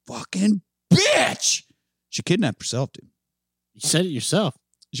Fucking bitch. She kidnapped herself, dude. You said it yourself.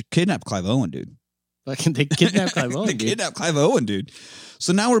 She kidnapped Clive Owen, dude. Fucking they kidnapped Clive Owen, They dude. kidnapped Clive Owen, dude.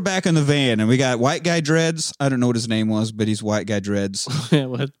 So now we're back in the van and we got White Guy Dreads. I don't know what his name was, but he's White Guy Dreads. Yeah,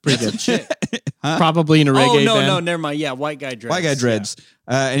 well, that's pretty good. Shit. Huh? Probably in a reggae no, band. no, never mind. Yeah, white guy dreads. White Guy Dreads.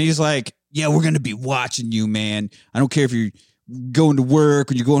 And he's like, yeah, we're going to be watching you, man. I don't care if you're going to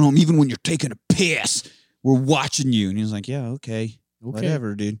work or you're going home, even when you're taking a piss, we're watching you. And he's like, yeah, okay.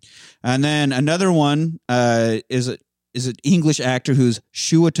 Whatever, dude. And then another one is an English actor who's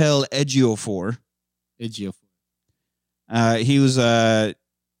Chiwetel Ejiofor. He was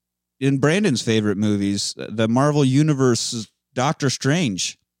in Brandon's favorite movies, the Marvel Universe Doctor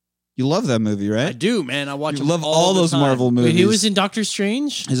Strange. You love that movie, right? I do, man. I watch You them love all all the those time. Marvel movies. Wait, he was in Doctor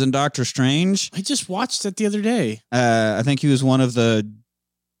Strange? He's in Doctor Strange. I just watched it the other day. I think he was one of the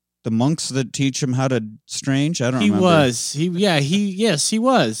monks that teach him how to strange. I don't He remember. was. Yes, he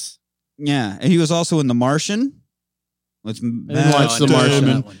was. Yeah, and he was also in The Martian. With didn't Matt watch The I never saw Martian.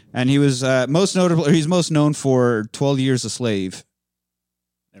 that one. And he was most notable. He's most known for 12 Years a Slave,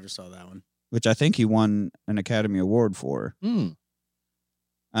 Never saw that one. which I think he won an Academy Award for. Hmm.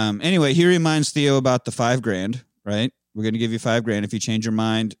 Anyway, he reminds Theo about the $5,000. Right, we're going to give you $5,000 if you change your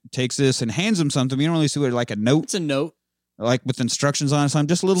mind. Takes this and hands him something. You don't really see what, like a note, It's a note. like with instructions on it. Something,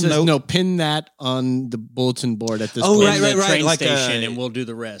 just a little Says, note. no, pin that on the bulletin board at this Oh, point. right, In the right, train like station, a- and we'll do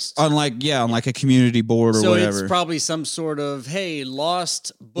the rest. on like a community board or So whatever. it's probably some sort of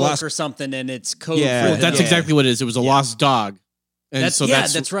lost book Lost- or something, and it's code. Yeah. for Well, that's Yeah. exactly what it is. It was a lost dog. And That's, so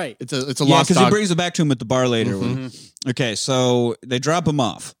that's right. It's a Yeah, lost because he dog. brings it back to him at the bar later. Mhm. Okay, so they drop him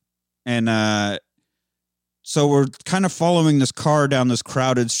off, and so we're kind of following this car down this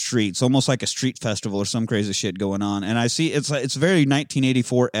crowded street. It's almost like a street festival or some crazy shit going on. And I see it's very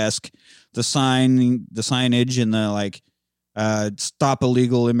 1984-esque. The signage, and the like, stop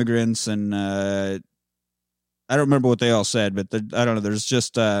illegal immigrants, and I don't remember what they all said, but I don't know. There's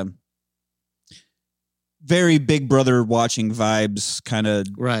just very Big Brother watching vibes, kind of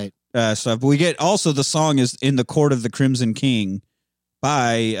Right. stuff. But we get also the song is "In the Court of the Crimson King"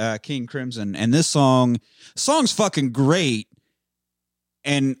 by King Crimson, and this song's fucking great.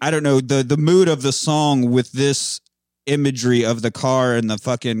 And I don't know, the mood of the song with this imagery of the car and the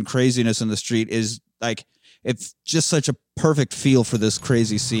fucking craziness in the street is like, it's just such a perfect feel for this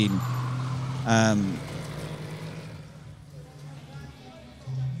crazy scene.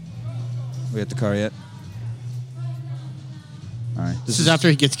 We at the car yet? All right. This is after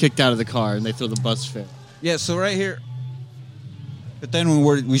he gets kicked out of the car and they throw the bus fit. Yeah, so right here. But then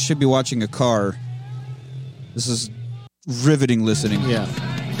when we should be watching a car. This is riveting listening. Yeah.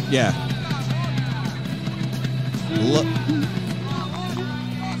 Yeah.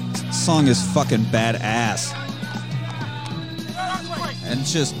 Song is fucking badass. And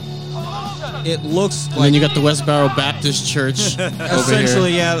just, it looks And like, then you got the Westboro Baptist Church over here.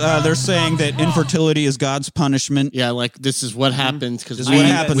 essentially, yeah, they're saying that infertility is God's punishment. Yeah, like this is what happens because This is what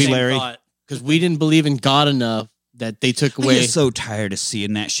happens, Larry. we didn't believe in God enough that they took I away. get so tired of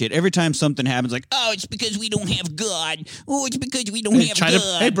seeing that shit. Every time something happens, like, oh, it's because we don't have God. Oh, it's because we don't have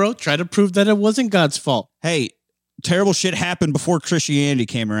God. Hey, bro, try to prove that it wasn't God's fault. Hey, terrible shit happened before Christianity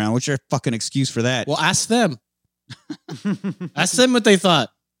came around. What's your fucking excuse for that? Well, ask them. Ask them what they thought.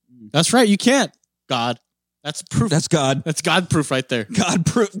 That's right. You can't. God. That's proof. That's God. That's God proof right there. God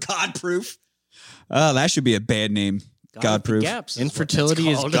proof. God proof. Oh, that should be a bad name. God proof. Gaps Infertility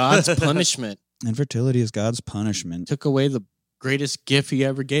is God's punishment. Infertility is God's punishment. Took away the greatest gift he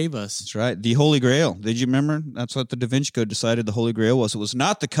ever gave us. That's right. The Holy Grail. Did you remember? That's what the Da Vinci Code decided the Holy Grail was. It was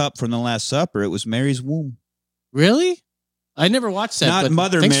not the cup from the Last Supper. It was Mary's womb. Really? I never watched that. Not but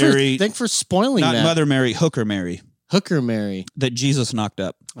Mother thanks Mary. Thanks for spoiling Not that. Mother Mary, Hooker Mary, Hooker Mary. that Jesus knocked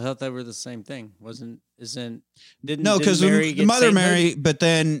up. I thought they were the same thing. Didn't No, because Mary get Mother sainthood? Mary, but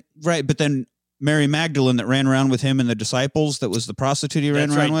then Mary Magdalene that ran around with him and the disciples, that was the prostitute he ran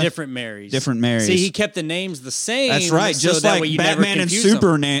That's around right, with. different Marys. Different Marys. See, he kept the names the same. That's right. so Just that like way you never Batman and confuse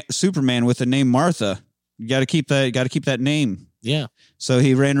them. Superman with the name Martha. You got to keep that name. Yeah. So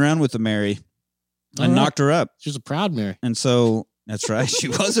he ran around with the Mary and All right. knocked her up. She was a proud Mary. And so that's right. She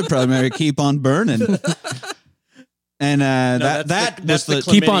was a proud Mary. Keep on burning. And that that's was the the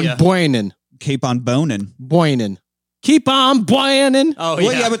Keep on Chlamydia. boining. keep on boning. Boining. Keep on boining. Oh,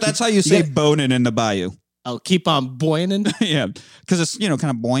 Well, yeah, but that's how you say Yeah. boning in the bayou. Oh, keep on boining. Yeah, because it's kind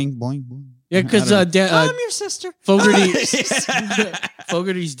of boing boing boing. Yeah, because I'm your sister. Fogarty's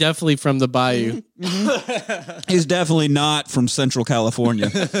definitely from the Bayou. He's definitely not from Central California,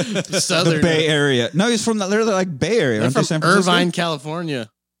 Southern. the Bay Area. No, he's from they're like Bay Area. They're aren't they, from San Francisco? Irvine, California.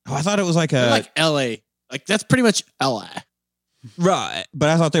 Oh, I thought it was like They're a like L.A. Like, that's pretty much L.A. right, but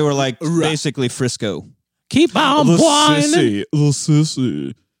I thought they were like basically Frisco. Keep on whining. Little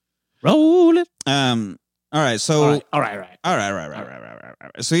sissy. Roll it. All right, so All right. All right.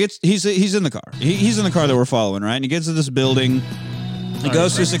 So he's in the car. He's in the car that we're following, right? And he gets to this building. He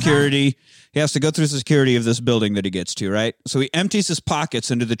goes through security. He has to go through the security of this building that he gets to, right? So he empties his pockets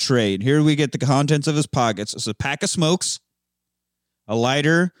into the tray. And here we get the contents of his pockets. It's a pack of smokes, a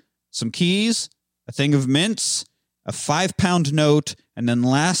lighter, some keys, a thing of mints, a 5-pound note, and then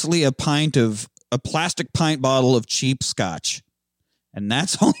lastly a plastic pint bottle of cheap scotch. And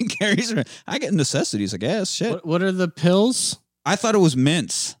that's all he carries around. I get necessities, I guess. Shit. What are the pills? I thought it was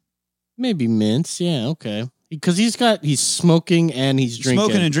mints. Maybe mints. Yeah, okay. Because he's smoking and he's drinking.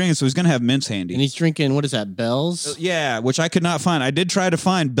 Smoking and drinking, so he's going to have mints handy. And he's drinking, what is that, Bell's? Yeah, which I could not find. I did try to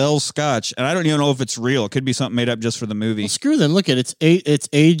find Bell's Scotch, and I don't even know if it's real. It could be something made up just for the movie. Well, screw them. Look at it. It's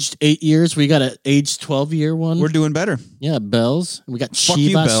aged 8 years. We got an aged 12-year one. We're doing better. Yeah, Bell's. We got Fuck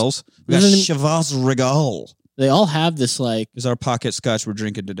you, Chivas. Bell's. We got Chivas Regal. They all have this, like... Is our pocket scotch we're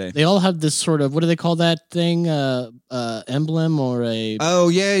drinking today. They all have this sort of, what do they call that thing? Emblem or a... Oh,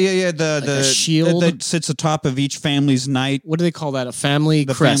 yeah. The shield? that sits atop of each family's night. What do they call that? A family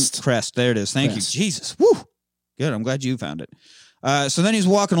crest. Crest. There it is. Thank Crest. you. Jesus. Woo. Good. I'm glad you found it. So then he's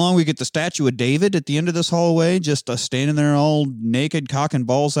walking along. We get the statue of David at the end of this hallway, just standing there all naked, cock and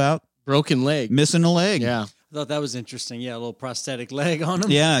balls out. Broken leg. Missing a leg. Yeah. I thought that was interesting. Yeah, a little prosthetic leg on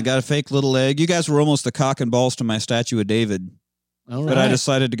him. Yeah, I got a fake little leg. You guys were almost the cock and balls to my statue of David. All But right. I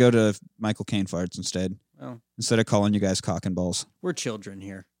decided to go to Michael Caine farts instead. Oh. Instead of calling you guys cock and balls. We're children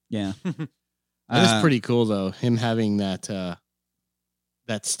here. Yeah. That is pretty cool, though. Him having that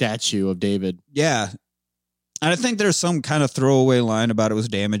statue of David. Yeah. And I think there's some kind of throwaway line about it was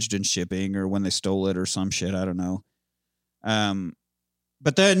damaged in shipping or when they stole it or some shit. I don't know.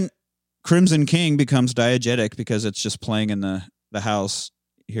 But then Crimson King becomes diegetic because it's just playing in the house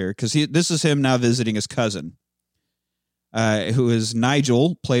here. Because this is him now visiting his cousin, who is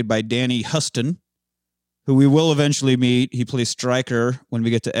Nigel, played by Danny Huston, who we will eventually meet. He plays Stryker when we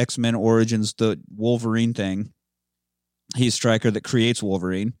get to X-Men Origins, the Wolverine thing. He's Stryker that creates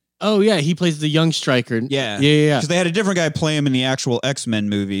Wolverine. Oh, yeah. He plays the young Stryker. Yeah. Yeah. Because they had a different guy play him in the actual X-Men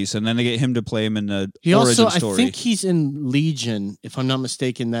movies, and then they get him to play him in the He origin also, story. I think he's in Legion, if I'm not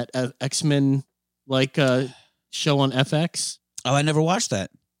mistaken, that X-Men show on FX. Oh, I never watched that.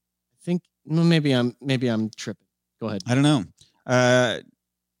 I think maybe I'm tripping. Go ahead. I don't know.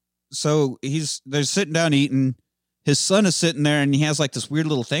 So they're sitting down eating. His son is sitting there, and he has like this weird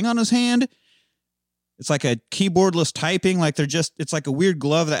little thing on his hand. It's like a keyboardless typing. Like it's like a weird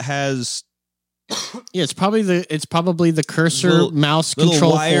glove that has Yeah, it's probably the cursor little, mouse little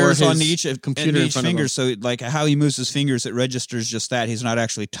control wires for his on each computer in in each front of finger. him. So like how he moves his fingers, it registers just that he's not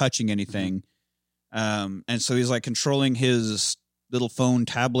actually touching anything. And so he's like controlling his little phone,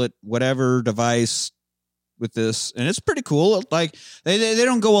 tablet, whatever device with this, and it's pretty cool. Like they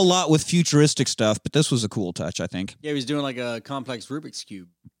don't go a lot with futuristic stuff, but this was a cool touch, I think. Yeah, he was doing like a complex Rubik's Cube.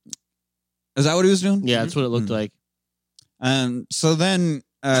 Is that what he was doing? Yeah, that's what it looked like. So then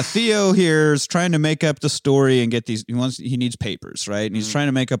Theo here is trying to make up the story and get these. He needs papers, right? And he's trying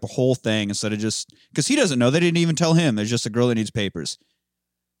to make up a whole thing instead of just because he doesn't know. They didn't even tell him. There's just a girl that needs papers.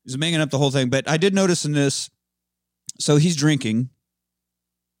 He's making up the whole thing. But I did notice in this. So he's drinking,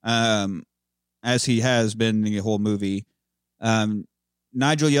 as he has been the whole movie.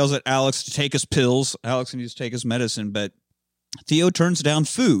 Nigel yells at Alex to take his pills. Alex needs to take his medicine, but Theo turns down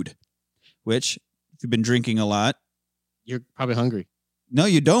food, which if you've been drinking a lot, You're probably hungry. no,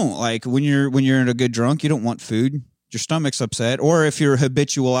 you don't. Like when you're in a good drunk, you don't want food. Your stomach's upset. Or if you're a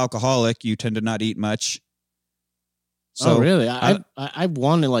habitual alcoholic, you tend to not eat much. So really? I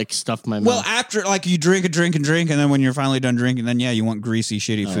want to like stuff my mouth. Well, after like you drink, and then when you're finally done drinking, then yeah, you want greasy,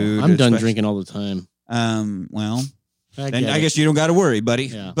 shitty food. I'm done drinking all the time. Well, I then I guess you don't got to worry, buddy.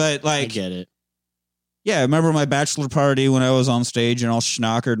 Yeah. But I like, get it. yeah, I remember my bachelor party when I was on stage and all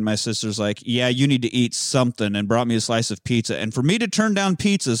schnockered, and my sister's like, yeah, you need to eat something, and brought me a slice of pizza. And for me to turn down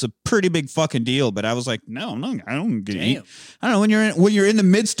pizza is a pretty big fucking deal, but I was like, no, I don't get to eat. I don't know, when you're in the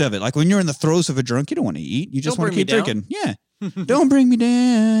midst of it, like when you're in the throes of a drunk, you don't want to eat. You just want to keep drinking. Yeah. Don't bring me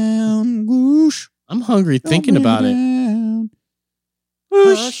down. Whoosh. I'm hungry thinking about it.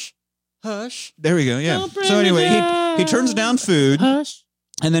 Hush, hush. There we go. Yeah. Don't bring So anyway, me he turns down food. Hush.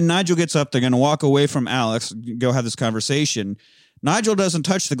 And then Nigel gets up. They're going to walk away from Alex, go have this conversation. Nigel doesn't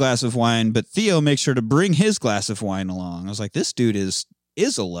touch the glass of wine, but Theo makes sure to bring his glass of wine along. I was like, this dude is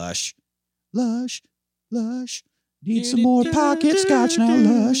a lush. Lush. Need some more pocket scotch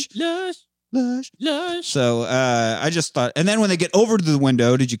now, lush. So I just thought, and then when they get over to the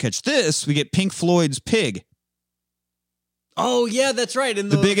window, did you catch this? We get Pink Floyd's Pig. Oh, yeah, that's right. In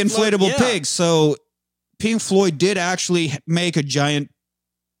The big inflatable pig. So Pink Floyd did actually make a giant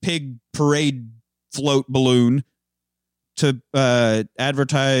pig parade float balloon to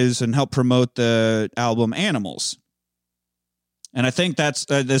advertise and help promote the album Animals. And I think that's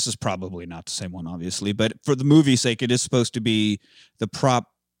this is probably not the same one, obviously, but for the movie's sake, it is supposed to be the prop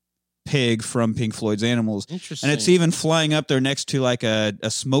pig from Pink Floyd's Animals. Interesting. And it's even flying up there next to like a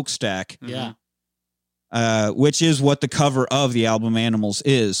smokestack. Yeah. Which is what the cover of the album Animals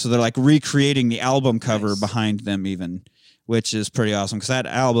is. So they're like recreating the album cover Nice. behind them even, which is pretty awesome because that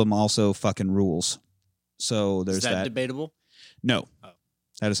album also fucking rules. So there's Is that debatable? No,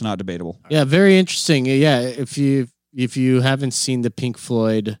 that is not debatable. Yeah, very interesting. Yeah, if you haven't seen the Pink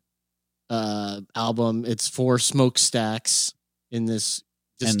Floyd album, it's 4 smokestacks in this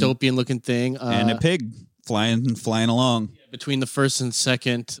dystopian looking thing, And a pig flying along. between the first and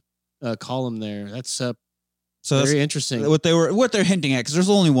second column there. That's So very that's interesting. what they're hinting at, because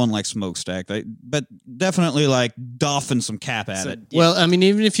there's only one like smokestack, but definitely like doffing some cap at it. Well, I mean,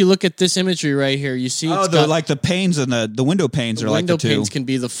 even if you look at this imagery right here, you see it's got, like the panes and the window panes the are like window the 2. panes can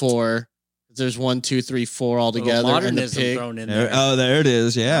be the 4. There's 1, 2, 3, 4 all Little together, and the modernism pig. thrown in There, there. there it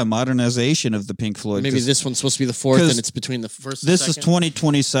is. Yeah, modernization of the Pink Floyd. Maybe 'Cause this one's supposed to be the 4th, 'cause and it's between the first. And This is second.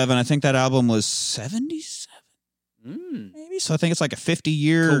 2027. I think that album was 77, maybe. So I think it's like a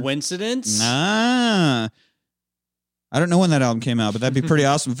 50-year. Coincidence? Nah. I don't know when that album came out, but that'd be pretty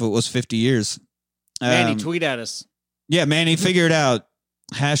awesome if it was 50 years. Manny, tweet at us. Yeah, Manny, figure it out.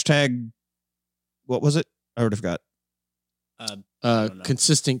 Hashtag, what was it? I would have got don't know.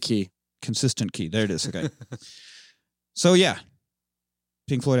 Consistent key. consistent key. There it is. Okay. So yeah,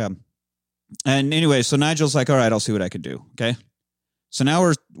 Pink Floyd album. And anyway, so Nigel's like, all right, I'll see what I can do. Okay. So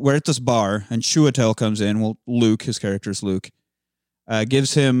now we're at this bar, and Chiwetel comes in. Well, Luke, his character's Luke,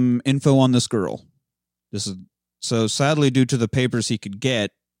 gives him info on this girl. So sadly, due to the papers he could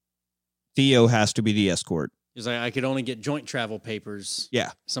get, Theo has to be the escort. He's like, I could only get joint travel papers.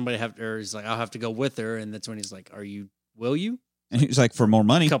 Yeah. He's like, I'll have to go with her. And that's when he's like, will you? And he's like, for more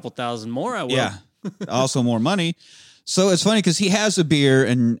money. A couple thousand more, I will. Yeah. Also more money. So it's funny because he has a beer,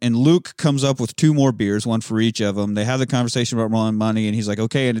 and Luke comes up with 2 more beers, one for each of them. They have the conversation about more money, and he's like,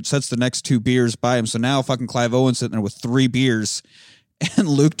 okay, and it sets the next 2 beers by him. So now fucking Clive Owen's sitting there with 3 beers, and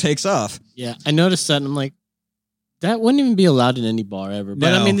Luke takes off. Yeah, I noticed that, and I'm like, that wouldn't even be allowed in any bar ever.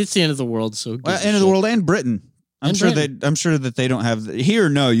 But No. I mean, it's the end of the world, so Well, end of the world and Britain. I'm And sure Britain. that they don't have here.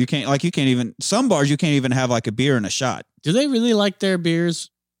 No, you can't. Like, you can't even. Some bars you can't even have like a beer and a shot. Do they really like their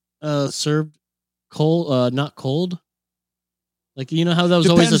beers served cold? Not cold. Like, you know how that was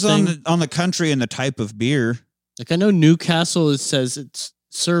always a Depends thing. on the country and the type of beer. Like, I know Newcastle says it's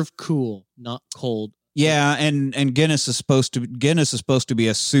served cool, not cold. Yeah, and Guinness is supposed to be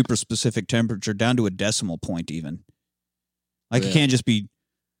a super specific temperature down to a decimal point even. Like, it can't just be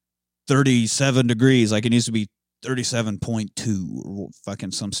 37 degrees. Like, it needs to be 37.2 or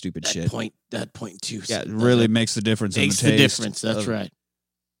fucking some stupid shit. That point too. Yeah, it really makes the difference makes in the the taste. difference. That's of- right.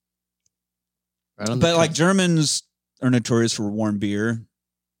 Right on the But like cusp. Germans are notorious for warm beer.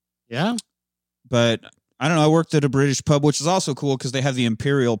 Yeah. But I don't know. I worked at a British pub, which is also cool because they have the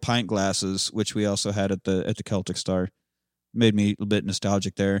imperial pint glasses, which we also had at the Celtic Star. Made me a bit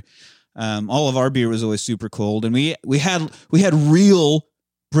nostalgic there. All of our beer was always super cold, and we had real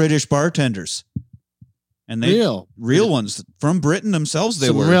British bartenders, and they real ones from Britain themselves. They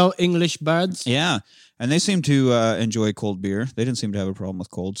Some were real English birds. yeah, and they seemed to enjoy cold beer. They didn't seem to have a problem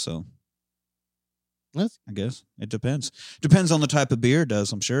with cold, so. That's- I guess it depends. Depends on the type of beer. It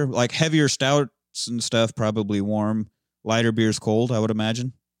does, I'm sure. Like heavier stouts and stuff, probably warm. Lighter beer's cold, I would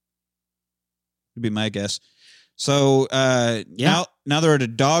imagine. Would be my guess. So now they're at a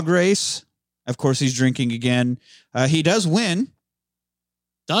dog race. Of course, he's drinking again. He does win.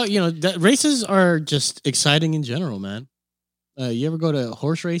 Races are just exciting in general, man. You ever go to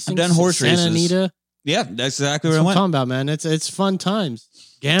horse racing? I've done horse Santa races. Anita. Yeah, that's exactly That's where I what I'm went. talking about, man. It's fun times.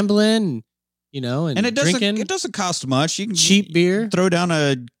 Gambling, and it drinking. it doesn't cost much. You can cheap beer. throw down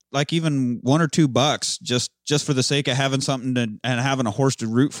even $1 or $2 just for the sake of having something and having a horse to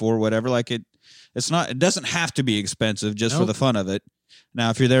root for, whatever. Like it doesn't have to be expensive just for Nope. the fun of it. Now,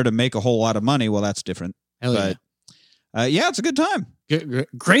 if you're there to make a whole lot of money, well, that's different. Hell yeah. But yeah, it's a good time.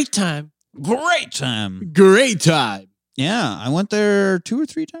 Great time. Great time. Great time. Yeah, I went there 2 or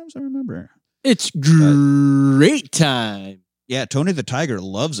 3 times. I remember. It's great time. Yeah, Tony the Tiger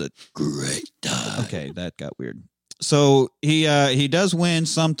loves it. Great time. Okay, that got weird. So he does win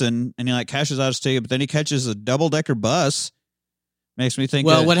something, and he like cashes out his ticket, but then he catches a double-decker bus. Makes me think.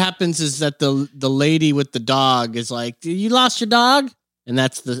 Well, what happens is that the lady with the dog is like, "You lost your dog," and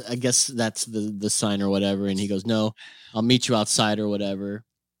that's the sign or whatever. And he goes, "No, I'll meet you outside or whatever."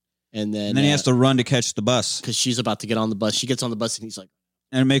 And then he has to run to catch the bus because she's about to get on the bus. She gets on the bus, and he's like,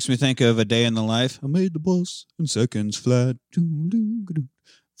 and it makes me think of A Day in the Life. I made the bus in seconds flat.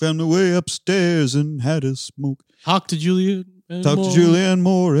 Found my way upstairs and had a smoke. "Talk to Julianne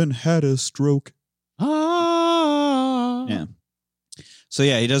Moore and had a stroke." Ah. Yeah. So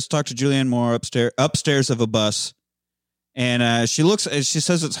yeah, he does talk to Julianne Moore upstairs of a bus, and she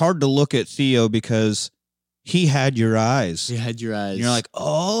says it's hard to look at Theo because he had your eyes. He had your eyes. And you're like,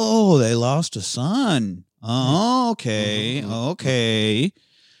 oh, they lost a son. Oh, okay, okay.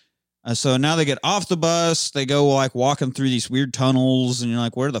 So now they get off the bus. They go like walking through these weird tunnels, and you're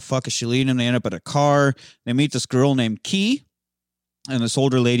like, where the fuck is she leading them? They end up at a car. They meet this girl named Key and this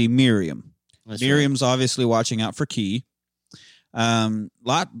older lady, Miriam. Miriam's obviously watching out for Key. I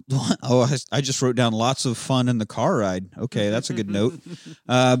just wrote down lots of fun in the car ride. Okay, that's a good note.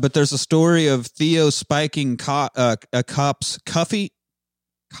 But there's a story of Theo spiking a cop's coffee,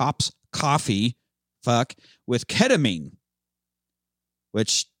 with ketamine,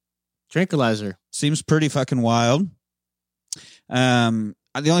 which tranquilizer seems pretty fucking wild. The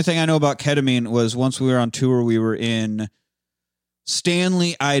only thing I know about ketamine was once we were on tour, we were in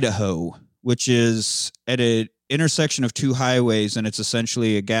Stanley, Idaho, which is at an intersection of two highways, and it's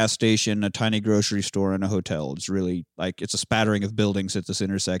essentially a gas station, a tiny grocery store, and a hotel. It's really like it's a spattering of buildings at this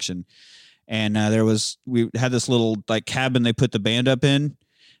intersection. And we had this little like cabin they put the band up in,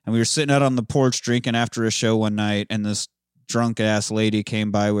 and we were sitting out on the porch drinking after a show one night, and this drunk ass lady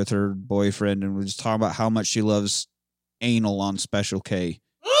came by with her boyfriend and was talking about how much she loves anal on Special K.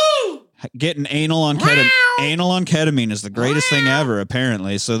 Getting anal on ketamine is the greatest thing ever,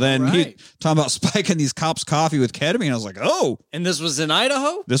 apparently. So then he talking about spiking these cops' coffee with ketamine. I was like, oh. And this was in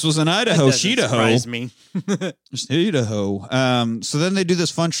Idaho? This was in Idaho. Surprise me. Idaho. So then they do this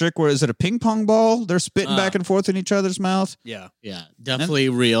fun trick where is it a ping pong ball? They're spitting back and forth in each other's mouth. Yeah. Yeah. Definitely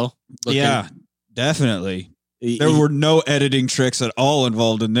real. Yeah, definitely. There were no editing tricks at all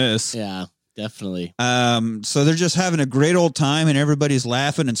involved in this. Yeah. Definitely. So they're just having a great old time, and everybody's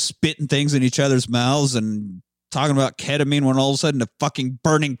laughing and spitting things in each other's mouths and talking about ketamine when all of a sudden a fucking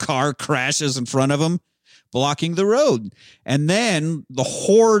burning car crashes in front of them, blocking the road. And then the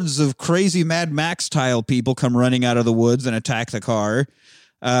hordes of crazy Mad Max style people come running out of the woods and attack the car.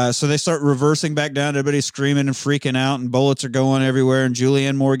 So they start reversing back down. Everybody's screaming and freaking out, and bullets are going everywhere. And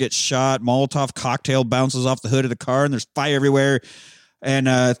Julianne Moore gets shot. Molotov cocktail bounces off the hood of the car, and there's fire everywhere.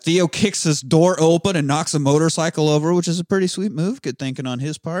 And Theo kicks his door open and knocks a motorcycle over, which is a pretty sweet move. Good thinking on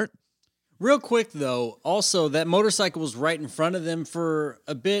his part. Real quick, though, also, that motorcycle was right in front of them for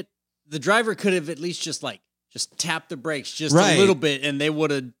a bit. The driver could have at least just tapped the brakes just a little bit, and they would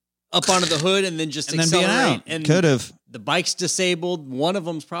have up onto the hood and then just accelerate. And could have. The bike's disabled. One of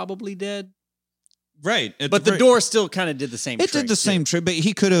them's probably dead. Right. But the door still kind of did the same trick. It did the same trick, but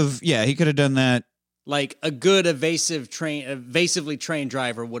he could have done that. Like a good evasively trained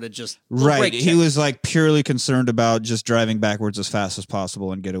driver would have just right. He was like purely concerned about just driving backwards as fast as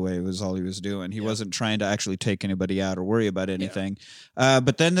possible and get away was all he was doing. He wasn't trying to actually take anybody out or worry about anything.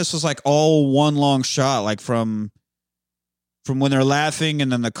 But then this was like all one long shot, like from when they're laughing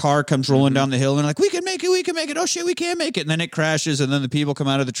and then the car comes rolling down the hill and they're like, we can make it. Oh shit, we can't make it. And then it crashes and then the people come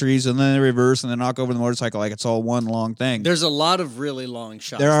out of the trees and then they reverse and then knock over the motorcycle like it's all one long thing. There's a lot of really long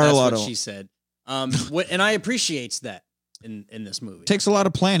shots. There are That's a lot what of she said. And I appreciates that in this movie. It takes a lot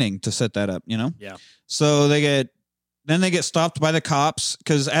of planning to set that up, you know? Yeah. So they get stopped by the cops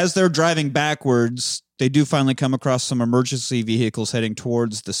because as they're driving backwards, they do finally come across some emergency vehicles heading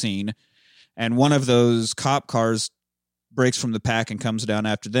towards the scene. And one of those cop cars breaks from the pack and comes down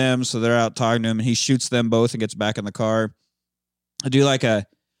after them. So they're out talking to him and he shoots them both and gets back in the car. I do like a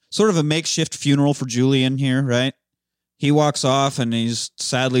sort of a makeshift funeral for Julian here, right? He walks off and he's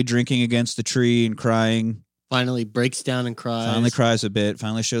sadly drinking against the tree and crying. Finally breaks down and cries. Finally cries a bit.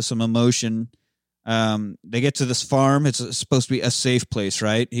 Finally shows some emotion. They get to this farm. It's supposed to be a safe place,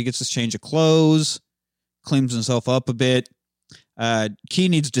 right? He gets this change of clothes, cleans himself up a bit. Key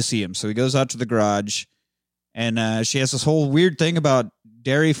needs to see him, so he goes out to the garage. And she has this whole weird thing about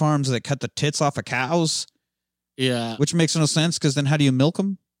dairy farms that cut the tits off of cows. Yeah. Which makes no sense because then how do you milk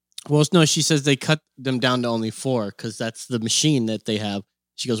them? Well, no, she says they cut them down to only 4 because that's the machine that they have.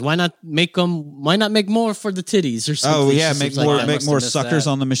 She goes, why not make more for the titties or something? Oh, yeah, make more suckers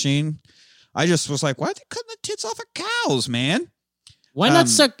on the machine. I just was like, why are they cutting the tits off of cows, man? Why not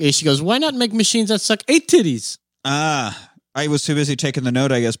suck? She goes, why not make machines that suck 8 titties? I was too busy taking the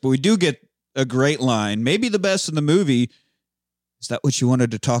note, I guess. But we do get a great line, maybe the best in the movie. Is that what you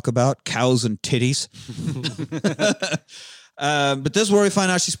wanted to talk about? Cows and titties? But this is where we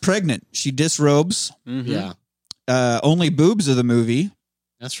find out she's pregnant. She disrobes. Yeah. Only boobs of the movie.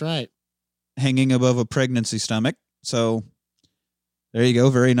 That's right. Hanging above a pregnancy stomach. So there you go.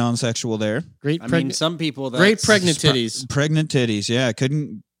 Very non-sexual there. Great I mean, some people great pregnant titties. Pregnant titties. Yeah.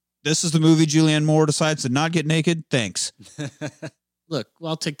 This is the movie Julianne Moore decides to not get naked. Thanks. Look,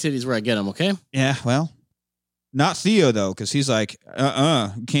 I'll take titties where I get them, okay? Yeah, well, not Theo though, because he's like,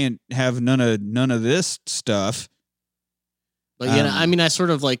 can't have none of this stuff. But yeah, I mean, I sort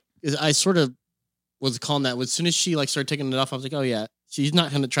of was calling that. As soon as she like started taking it off, I was like, oh yeah, she's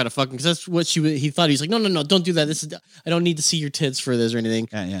not going to try to fuck him, because that's what he thought. He's like, no, don't do that. I don't need to see your tits for this or anything.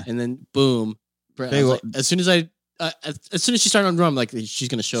 Yeah. And then boom, as soon as she started on drum, I'm like, she's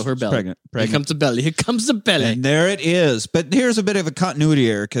going to show her belly. Pregnant. Here comes the belly. Here comes the belly. And there it is. But here's a bit of a continuity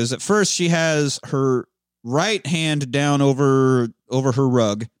error, because at first she has her right hand down over her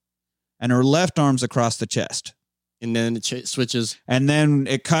rug and her left arm's across the chest. And then it switches. And then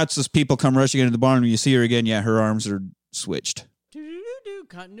it cuts as people come rushing into the barn, and you see her again. Yeah, her arms are switched.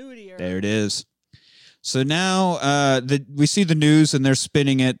 Continuity error. There it is. So now we see the news, and they're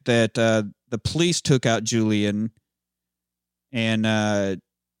spinning it that the police took out Julian. And,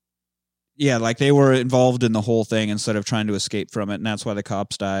 like they were involved in the whole thing instead of trying to escape from it. And that's why the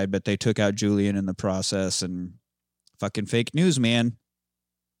cops died. But they took out Julian in the process. And fucking fake news, man.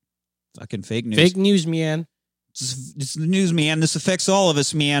 Fucking fake news. Fake news, man. It's the news, man. This affects all of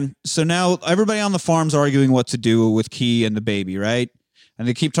us, man. So now everybody on the farm's arguing what to do with Key and the baby, right? And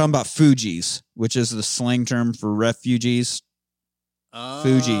they keep talking about Fugees, which is the slang term for refugees.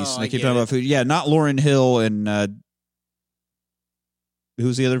 Fugees. And they keep talking about Fugees. Yeah, not Lauryn Hill and...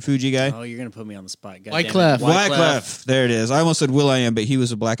 who's the other Fuji guy? Oh, you're going to put me on the spot. Wyclef. There it is. I almost said Will.i.am, but he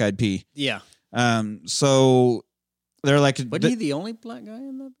was a Black-Eyed Pea. Yeah. So they're like... Wasn't he the only black guy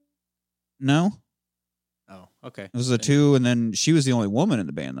in the... No. Oh, okay. It was the two, and then she was the only woman in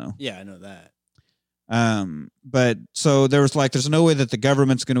the band, though. Yeah, I know that. But so there was like, there's no way that the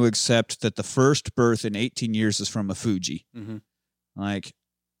government's going to accept that the first birth in 18 years is from a Fuji. Mm-hmm. Like,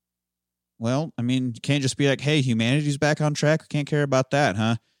 well, I mean, you can't just be like, hey, humanity's back on track. We can't care about that,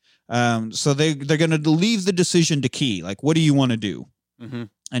 huh? So they're going to leave the decision to Key. Like, what do you want to do? Mm-hmm.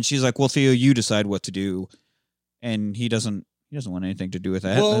 And she's like, well, Theo, you decide what to do. And he doesn't want anything to do with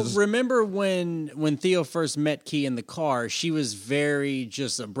that. Well, remember when Theo first met Key in the car, she was very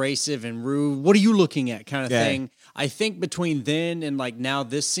just abrasive and rude. What are you looking at, kind of thing. I think between then and like now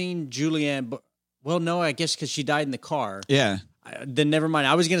this scene, Julianne, well, no, I guess because she died in the car. Yeah. Then never mind.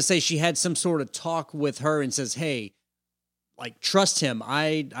 I was going to say she had some sort of talk with her and says, hey, like, trust him.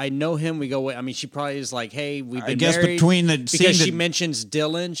 I know him. We go, I mean, she probably is like, hey, we've been married. Between the because she mentions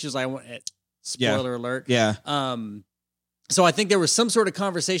Dylan. She's like, spoiler alert. Yeah. So I think there was some sort of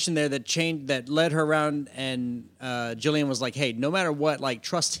conversation there that led her around, and Jillian was like, hey, no matter what, like,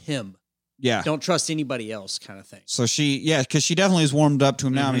 trust him. Yeah. Don't trust anybody else, kind of thing. So because she definitely has warmed up to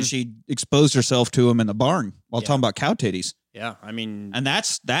him now. I mean, she exposed herself to him in the barn while talking about cow titties. Yeah, I mean, and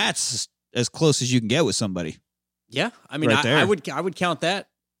that's as close as you can get with somebody. Yeah, I mean, right I would count that.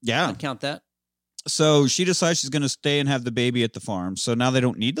 Yeah, I'd count that. So she decides she's going to stay and have the baby at the farm. So now they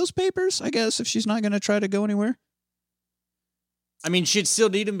don't need those papers, I guess, if she's not going to try to go anywhere. I mean, she'd still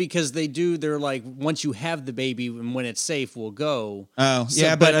need them because they're like, once you have the baby and when it's safe, we'll go. Oh, so,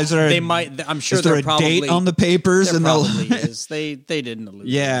 yeah, but is there I'm sure is there a probably, date on the papers? There and probably is. They didn't allude.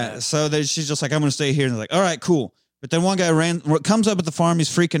 Yeah, so she's just like, I'm going to stay here. And they're like, all right, cool. But then one guy comes up at the farm. He's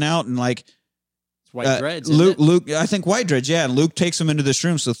freaking out and like, it's White Dreads. Luke, I think White Dreads. Yeah, and Luke takes him into this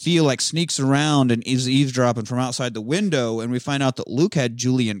room. So Theo like sneaks around and is eavesdropping from outside the window, and we find out that Luke had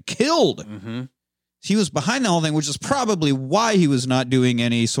Julian killed. Mm-hmm. He was behind the whole thing, which is probably why he was not doing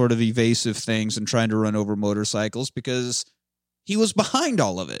any sort of evasive things and trying to run over motorcycles, because he was behind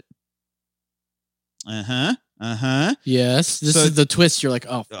all of it. Yes, this is the twist. You're like,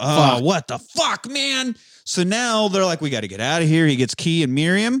 oh, fuck. What the fuck, man? So now they're like, we got to get out of here. He gets Key and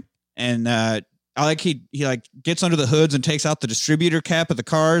Miriam, and I like he like gets under the hoods and takes out the distributor cap of the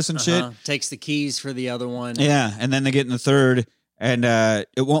cars and shit. Takes the keys for the other one. Yeah, and then they get in the third, and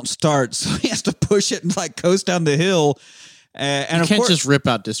it won't start, so he has to push it and like coast down the hill. And you of can't course, just rip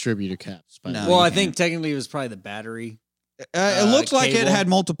out distributor caps. No, well, I think technically it was probably the battery. It looked like cable. it had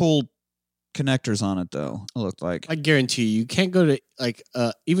multiple connectors on it, though. It looked like. I guarantee you can't go to like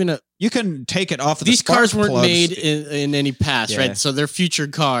you can take it off of these the spark cars weren't plugs. made in any past, Yeah. right? So they're future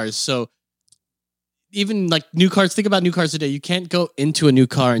cars. So even like new cars. Think about new cars today. You can't go into a new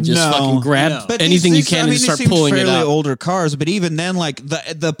car and just No. fucking grab No. But anything these- you can and just these start seem pulling it fairly out. older cars, but even then, like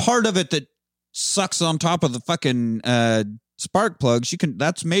the part of it that sucks on top of the fucking spark plugs,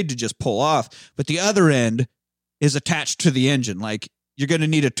 that's made to just pull off. But the other end is attached to the engine. Like you're going to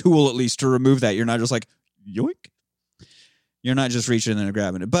need a tool at least to remove that. You're not just like yoink. You're not just reaching in and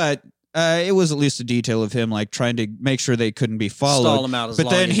grabbing it. But it was at least a detail of him like trying to make sure they couldn't be followed. Stall him out as but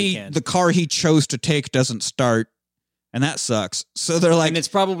long then as he can. the car he chose to take doesn't start, and that sucks. So they're like, and it's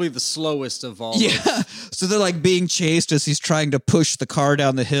probably the slowest of all. yeah. So they're like being chased as he's trying to push the car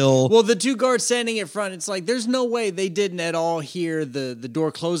down the hill. Well, the two guards standing in front, it's like there's no way they didn't at all hear the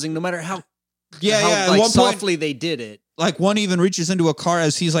door closing, no matter how yeah. At like one softly point, they did it. like one even reaches into a car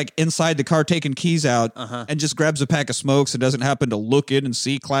as he's like inside the car taking keys out and just grabs a pack of smokes and doesn't happen to look in and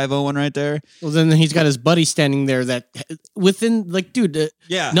see Clive Owen right there. Well, then he's got his buddy standing there that within, like, dude,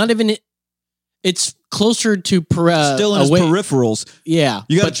 Yeah. not even, it's closer to Still in his away. peripherals. Yeah.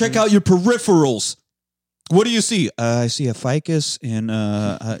 You got to but- check out your peripherals. What do you see? I see a ficus and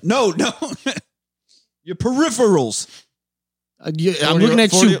no. Your peripherals. I'm 40 looking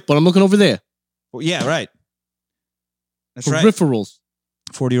at 40 you, but I'm looking over there. Well, yeah, right. That's right. Peripherals.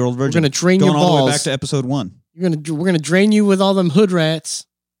 40-year-old We're virgin. gonna drain Going your all the way balls. back to episode 1. We're gonna drain you with all them hood rats.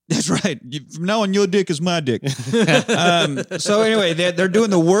 That's right. From now on, your dick is my dick. So anyway, they're doing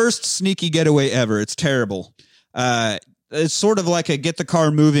the worst sneaky getaway ever. It's terrible. It's sort of like a get the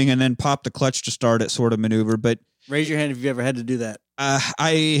car moving and then pop the clutch to start it sort of maneuver. But Raise your hand if you ever had to do that.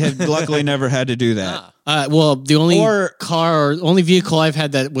 I have luckily never had to do that. Well, the only Or- only vehicle I've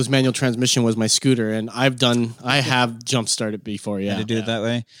had that was manual transmission was my scooter, and I have jump started before. Yeah, To do it that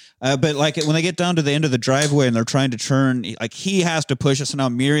way. But like when they get down to the end of the driveway and they're trying to turn, like he has to push it. So now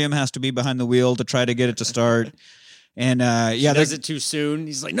Miriam has to be behind the wheel to try to get it to start. And yeah, Does it too soon?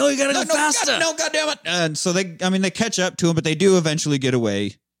 He's like, no, you gotta go faster. God damn it. And so they catch up to him, but they do eventually get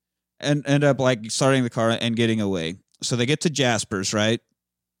away and end up like starting the car and getting away. So they get to Jasper's, right?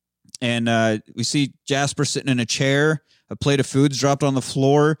 And we see Jasper sitting in a chair, a plate of food's dropped on the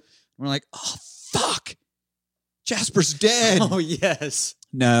floor. We're like, oh, fuck. Jasper's dead. Oh yes.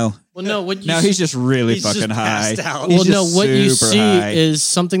 No. Well, no, what you No, he's just really He's fucking just high. passed out. He's well, no, just what you super see high. is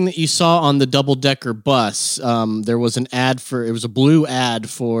something that you saw on the double decker bus. There was an ad it was a blue ad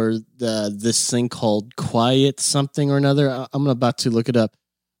for this thing called Quiet something or another. I'm about to look it up,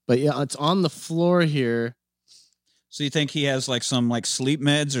 but yeah, it's on the floor here. So you think he has like some like sleep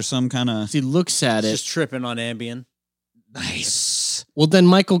meds or some kind of As he looks at He's it, just tripping on Ambien. nice? well, then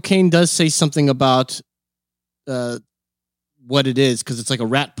Michael Caine does say something about what it is because it's like a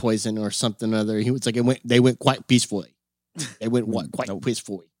rat poison or something or other. He was like, they went quite peacefully. They went quite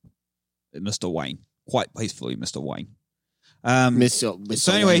peacefully. Mr. Wayne. Quite peacefully, Mr. Wayne.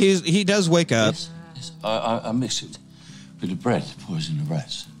 So anyway, he does wake up. Yes, I mix it with the bread, poison the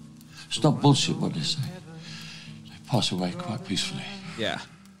rats. It's not bullshit what they say. They pass away quite peacefully. Yeah.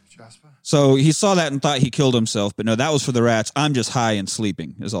 So he saw that and thought he killed himself, but no, that was for the rats. I'm just high and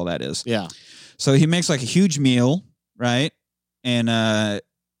sleeping is all that is. Yeah. So he makes like a huge meal, right? And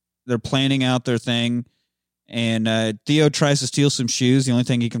they're planning out their thing. And Theo tries to steal some shoes. The only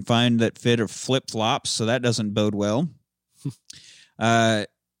thing he can find that fit are flip-flops, so that doesn't bode well. I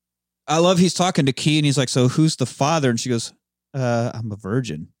love he's talking to Key, and he's like, so who's the father? And she goes, I'm a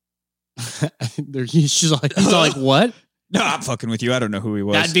virgin. He's all like, what? No, I'm fucking with you. I don't know who he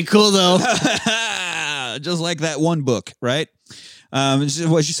was. That'd be cool though. Just like that one book, right? What'd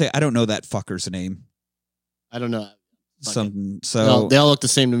she say? I don't know that fucker's name. I don't know. Something. So They all look the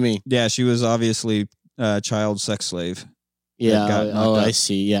same to me. yeah, she was obviously a child sex slave. Yeah. got knocked up. I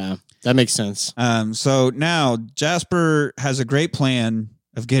see. Yeah. That makes sense. So now Jasper has a great plan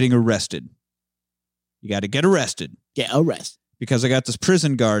of getting arrested. You got to get arrested Get arrested. because I got this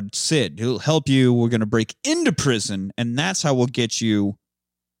prison guard, Sid, who'll help you. We're going to break into prison, and that's how we'll get you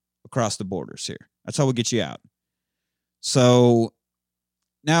across the borders here. That's how we'll get you out. So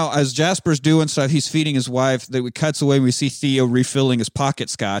now, as Jasper's doing stuff, he's feeding his wife. That we cuts away, and we see Theo refilling his pocket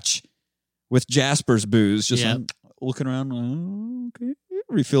scotch with Jasper's booze, just Yeah. looking around. Okay,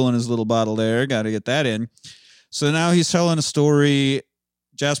 refilling his little bottle there. Got to get that in. So now he's telling a story.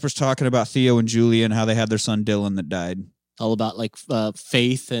 Jasper's talking about Theo and Julia and how they had their son Dylan that died. All about like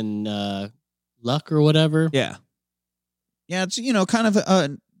faith and luck or whatever. Yeah. Yeah, it's, kind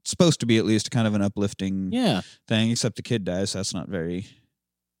of supposed to be at least kind of an uplifting Yeah. thing, except the kid dies. So that's not very,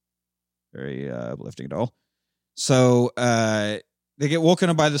 very uplifting at all. So they get woken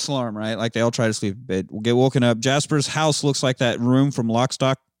up by this alarm, right? Like they all try to sleep, but we'll get woken up. Jasper's house looks like that room from Lock,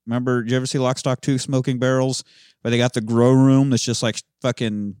 Stock. Remember, did you ever see Lock, Stock 2 Smoking Barrels? Where they got the grow room that's just like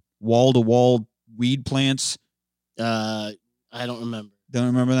fucking wall-to-wall weed plants. I don't remember. Don't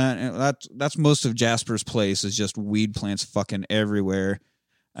remember that? That's most of Jasper's place is just weed plants fucking everywhere.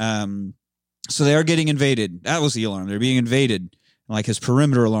 So they are getting invaded. That was the alarm. They're being invaded. Like his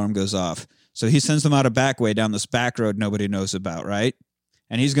perimeter alarm goes off. So he sends them out a back way down this back road nobody knows about, right?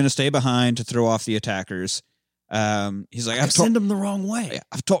 And he's going to stay behind to throw off the attackers. He's like, send them the wrong way.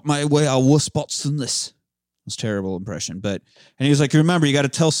 I've taught my way our worse spots than this. It's a terrible impression. And he was like, remember, you got to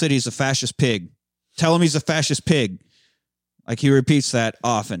tell Sid he's a fascist pig. Tell him he's a fascist pig. Like he repeats that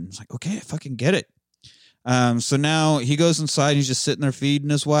often. It's like, okay, I fucking get it. So now he goes inside. He's just sitting there feeding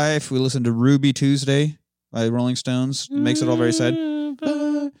his wife. We listen to Ruby Tuesday by Rolling Stones. It makes it all very sad.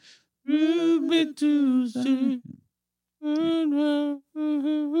 Ruby Tuesday.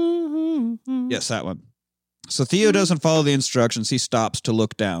 Yes, that one. So Theo doesn't follow the instructions. He stops to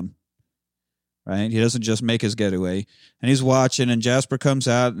look down. Right? He doesn't just make his getaway. And he's watching, and Jasper comes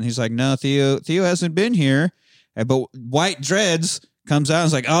out, and he's like, no, Theo hasn't been here. But White Dreads comes out and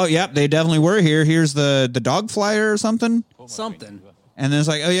is like, oh, yep, they definitely were here. Here's the dog flyer or something. Something. And then it's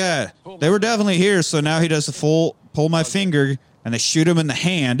like, oh, yeah, they were definitely here. So now he does the full pull my finger, and they shoot him in the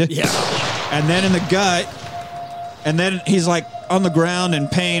hand. Yeah. And then in the gut. And then he's like on the ground in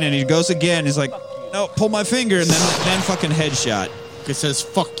pain, and he goes again. He's like, no, pull my finger, and then fucking headshot. It says,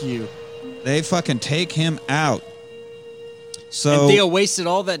 fuck you. They fucking take him out. So And Theo wasted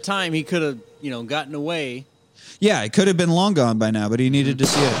all that time. He could have, gotten away. Yeah, it could have been long gone by now, but he needed to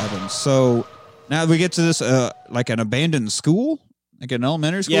see it happen. So now we get to this, like an abandoned school, like an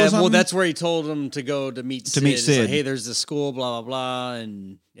elementary school. Yeah, or something? well, that's where he told him to go to meet Sid. To meet He's Sid. like, hey, there's the school, blah, blah, blah.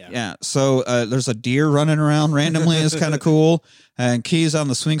 And Yeah, so there's a deer running around randomly. It's kind of cool. And Key's on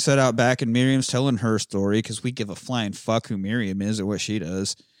the swing set out back, and Miriam's telling her story because we give a flying fuck who Miriam is or what she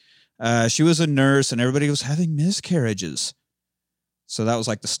does. She was a nurse, and everybody was having miscarriages. So that was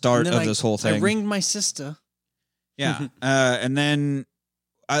like the start of this whole thing. I ringed my sister. Yeah. And then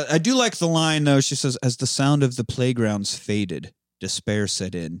I do like the line, though. She says, as the sound of the playgrounds faded, despair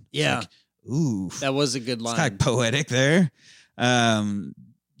set in. It's Yeah. like, ooh. That was a good line. It's kind of poetic there.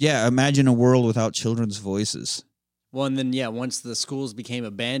 Yeah, imagine a world without children's voices. Well, and then, once the schools became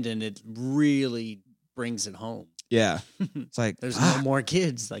abandoned, it really brings it home. Yeah. It's like, There's no more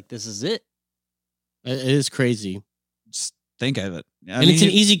kids. Like, this is it. It is crazy. Just think of it. And it's an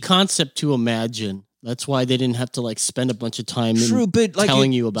easy concept to imagine. That's why they didn't have to like spend a bunch of time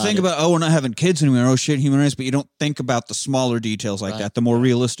telling you about think it. about, oh, we're not having kids anymore. Oh, shit, human rights. But you don't think about the smaller details like that, the more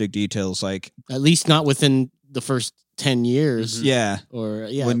realistic details. Like, at least not within the first 10 years. Yeah. Or,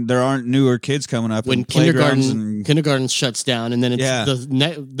 when there aren't newer kids coming up. When and playgrounds kindergarten shuts down, and then it's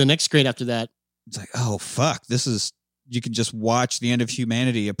the next grade after that. It's like, oh, fuck. You can just watch the end of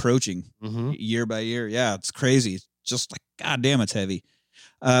humanity approaching year by year. Yeah, it's crazy. It's just like, God damn, it's heavy.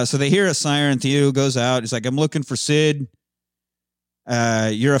 So they hear a siren. Theo goes out. He's like, I'm looking for Sid.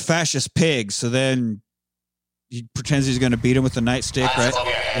 You're a fascist pig. So then he pretends he's going to beat him with a nightstick, right?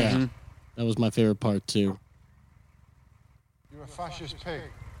 Yeah. That was my favorite part, too. You're a fascist pig.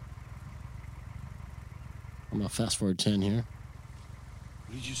 I'm going to fast forward 10 here.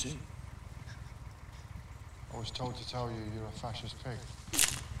 What did you say? I was told to tell you you're a fascist pig.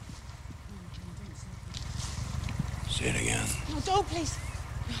 Say it again. No, don't, please.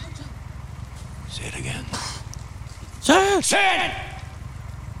 Say it again. Sir! Say it!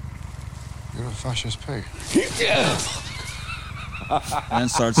 You're a fascist pig. And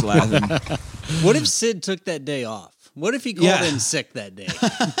starts laughing. What if Sid took that day off? What if he called in sick that day?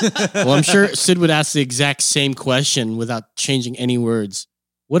 Well, I'm sure Sid would ask the exact same question without changing any words.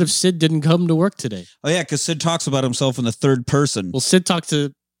 What if Sid didn't come to work today? Oh, yeah, because Sid talks about himself in the third person. Well, Sid talked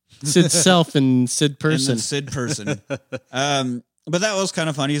to Sid's self and Sid person. And then Sid person. But that was kind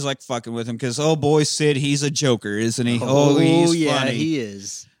of funny. He's like fucking with him because, oh boy, Sid, he's a joker, isn't he? Oh, he's funny. He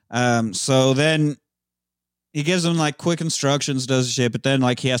is. So then he gives him like quick instructions, does shit, but then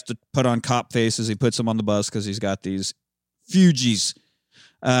like he has to put on cop faces. He puts him on the bus because he's got these fugees.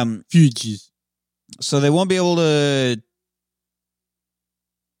 So they won't be able to.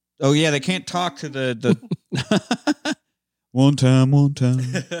 Oh yeah, they can't talk to the. One time.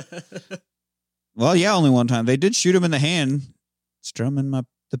 Well, yeah, only one time. They did shoot him in the hand, strumming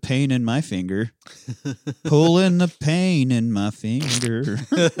the pain in my finger, pulling the pain in my finger.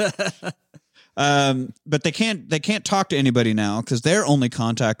 But they can't talk to anybody now because their only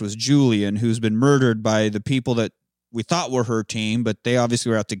contact was Julian, who's been murdered by the people that we thought were her team, but they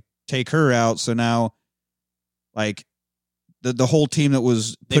obviously were out to take her out. So now, like. The whole team that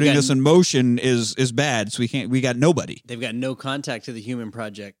was putting this in motion is bad. So we got nobody. They've got no contact to the Human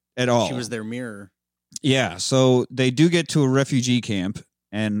Project at all. She was their mirror. Yeah. So they do get to a refugee camp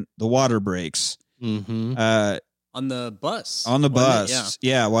and the water breaks. Mm-hmm. On the bus. On the wasn't bus. it?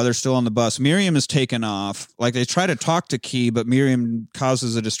 Yeah, while they're still on the bus. Miriam is taken off. Like, they try to talk to Key, but Miriam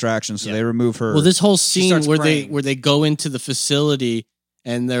causes a distraction, so Yeah. they remove her. Well, this whole scene starts where praying. they go into the facility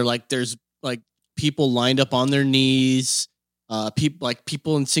and they're like, there's like people lined up on their knees,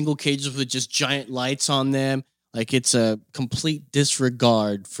 people in single cages with just giant lights on them. Like, it's a complete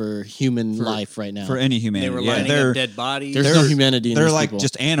disregard for human life right now. for any humanity. They were Yeah, lining they're up dead bodies. There's no humanity in they're these like people.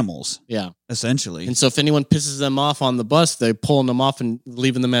 just animals, Yeah. essentially. And so if anyone pisses them off on the bus, they're pulling them off and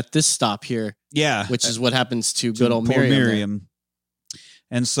leaving them at this stop here, Yeah, which is what happens to good old poor Miriam.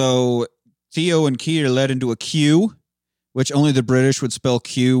 And so Theo and Key are led into a queue, which only the British would spell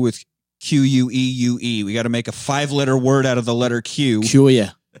Q with Q-U-E-U-E. We got to make a 5-letter word out of the letter Q. Q-U-E.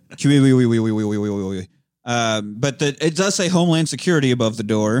 But it does say Homeland Security above the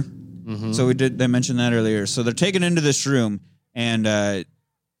door. Mhm. So they mentioned that earlier. So they're taken into this room, and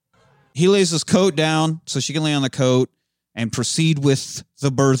he lays his coat down so she can lay on the coat and proceed with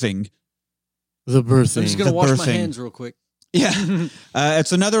the birthing. The I'm birthing. just gonna the wash my birthing. hands real quick. Yeah.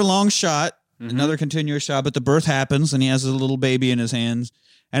 It's another long shot, Mhm. another continuous shot, but the birth happens, and he has a little baby in his hands.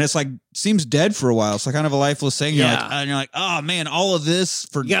 And it's like, seems dead for a while. It's like kind of a lifeless thing. Yeah. You're like, oh man, all of this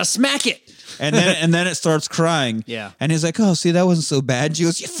for, You gotta smack it. and then it starts crying. Yeah. And he's like, oh, see, that wasn't so bad. She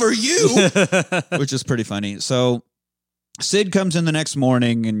goes, yeah, for you, which is pretty funny. So Sid comes in the next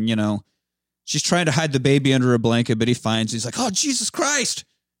morning, and she's trying to hide the baby under a blanket, but he's like, oh, Jesus Christ.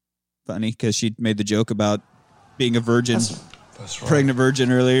 Funny, because she made the joke about being a virgin, That's right. pregnant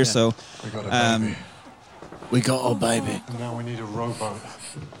virgin earlier. So We got a baby. We got a baby. And now we need a rowboat.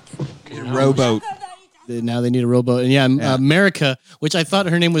 rowboat. Now they need a rowboat. And yeah. America, which I thought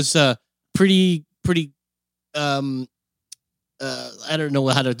her name was pretty I don't know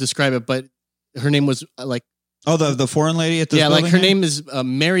how to describe it, but her name was like Oh, the foreign lady at the like her name is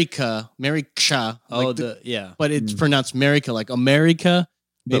Marika, Oh, like but it's pronounced Marika, like America.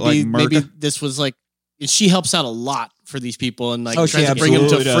 But Maybe like maybe Merca? this was like she helps out a lot for these people and like Oh, she tries to bring them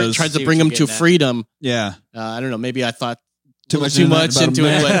absolutely to does. tries to See bring what them you're to getting at. freedom. Yeah. I don't know. Maybe I thought Too too much much into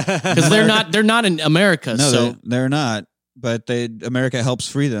about it because they're not in America. No, so they're not. But America helps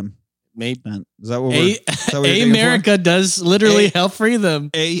free them. maybe Is that what we're? Is that what you're thinking for? America does literally help free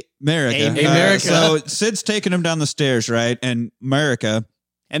them. America. America. So Sid's taking him down the stairs, right? And America.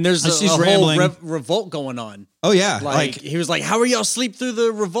 And there's She's a whole rambling. revolt going on. Oh yeah, Like, he was like, "How are y'all sleep through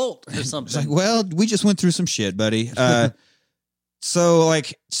the revolt or it's something?" like, well, we just went through some shit, buddy. So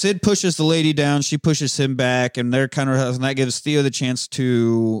like Sid pushes the lady down, she pushes him back, and they're kind of, and that gives Theo the chance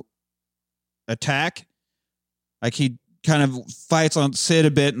to attack. Like he kind of fights on Sid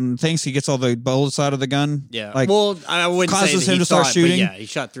a bit and thinks he gets all the bullets out of the gun. Yeah. Like, well, I wouldn't say causes that him he to start thought, shooting? But yeah, he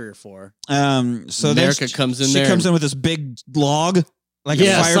shot 3 or 4. So then America comes in she there comes and- in with this big log, like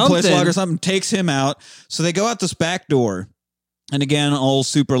Yeah, a fireplace something. log or something, takes him out. So they go out this back door, and again, all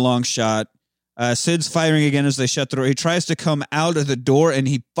super long shot. Sid's firing again as they shut the door. He tries to come out of the door, and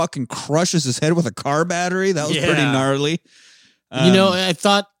he fucking crushes his head with a car battery. That was pretty Yeah. gnarly. I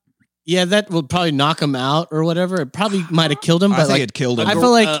thought, that would probably knock him out or whatever. It probably might have killed him. I But think like, it killed him. I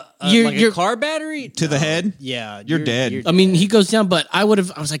feel like you're like a car battery To the head? Yeah, You're dead. I mean, he goes down, but I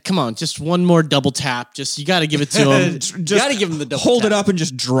was like, come on, just one more double tap. Just, you got to give it to him. Just gotta give him the double hold it tap. up and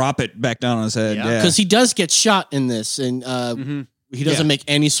just drop it back down on his head. Yeah. Yeah, Because he does get shot in this. And he doesn't Yeah. make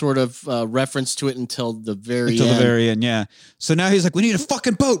any sort of reference to it until the very until end. the very end. Yeah. So now he's like, "We need a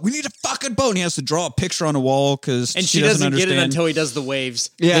fucking boat. We need a fucking boat." And he has to draw a picture on a wall because and she doesn't doesn't get it understand. until he does the waves.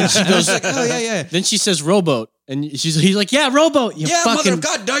 Yeah, Then she goes- like, "Oh yeah, yeah." Then she says rowboat. And he's like, yeah, rowboat. You Yeah, mother fucking of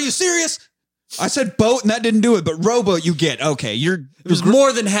God, are you serious? I said boat and that didn't do it, but rowboat you get. Okay, It was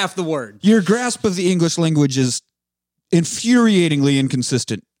more than half the word. your grasp of the English language is infuriatingly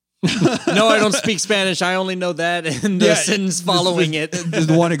inconsistent. No, I don't speak Spanish. I only know that and the Yeah, sentence following it.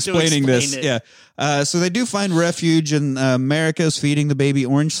 The one to explaining this. explain it. Yeah. So they do find refuge, and America's feeding the baby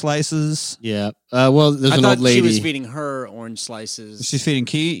orange slices. Yeah. Well, there's I an thought old lady. she was feeding her orange slices. She's feeding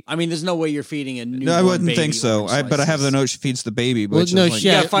Key. I mean, there's no way you're feeding a new. No, I wouldn't think so. But I have the note she feeds the baby. Well, Which no, is like,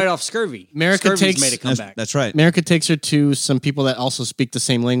 You yeah. gotta fight off scurvy. America Scurvy's takes- made a comeback. that's right. America takes her to some people that also speak the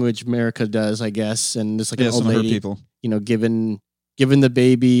same language America does, I guess. And it's like Yeah, an old some of her lady, people. giving the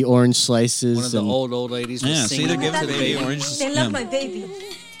baby orange slices. One of the and old ladies was Yeah, see, singing they're to giving the the baby baby. oranges. They Yeah. love my baby.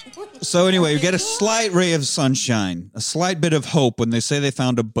 So anyway, we get a slight ray of sunshine, a slight bit of hope when they say they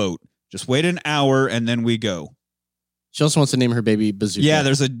found a boat. Just wait an hour and then we go. She also wants to name her baby Bazooka.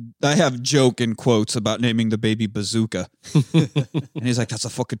 Yeah, I have joke in quotes about naming the baby Bazooka. And he's like, that's a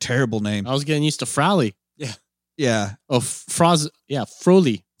fucking terrible name. I was getting used to Frowley. Yeah. Oh, Froz. Yeah,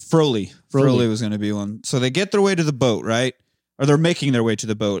 Froley. Froley. Froley. Froley was going to be one. So they get their way to the boat, right? or they're making their way to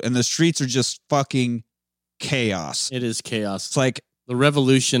the boat, and the streets are just fucking chaos. It is chaos. It's like The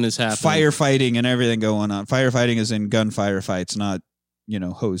revolution is happening. firefighting and everything going on. Firefighting is in gunfire fights, not,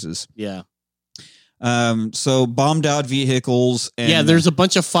 hoses. Yeah. So bombed out vehicles. And, Yeah, there's a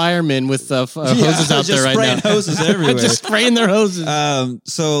bunch of firemen with hoses out there right now. Just spraying hoses everywhere. Just spraying their hoses.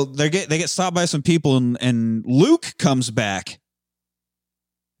 So they get stopped by some people, and Luke comes back,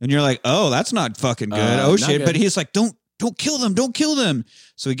 and you're like, oh, that's not fucking good. Oh not shit! good. But he's like, don't kill them, don't kill them.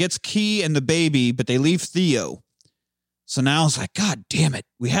 So he gets Key and the baby, but they leave Theo. So now it's like, God damn it,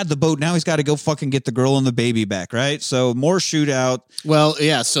 we had the boat. Now he's got to go fucking get the girl and the baby back, right? So more shootout. Well,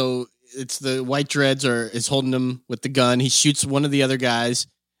 yeah, so it's the white dreads is holding him with the gun. He shoots one of the other guys.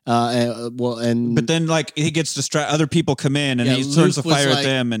 But then like he gets distracted. Other people come in, and he turns the fire at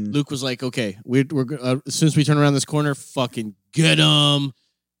them. And Luke was like, "Okay, we're as soon as we turn around this corner, fucking get him."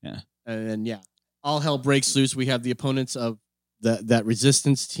 Yeah, and then all hell breaks loose. We have the opponents of that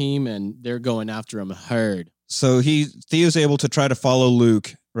resistance team, and they're going after him hard. So Theo's able to try to follow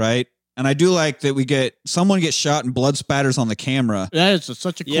Luke, right? And I do like that someone gets shot and blood spatters on the camera. That is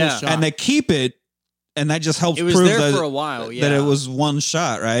such a cool shot. And they keep it, and that just helps It was prove there for a while, that it was one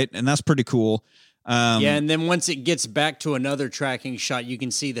shot, right? And that's pretty cool. And then once it gets back to another tracking shot, you can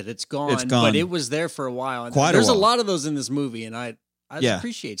see that it's gone. It's gone. But it was there for a while. And Quite a there's a while. lot of those in this movie, and I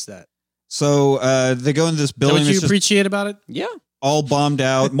appreciates that. So they go into this Is that building. what you It's just appreciate about it? Yeah. all bombed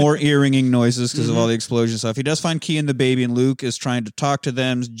out, more earringing noises because of all the explosion stuff. He does find Key and the baby, and Luke is trying to talk to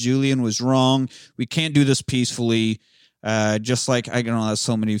them. Julian was wrong. We can't do this peacefully. Just like, I don't know, that's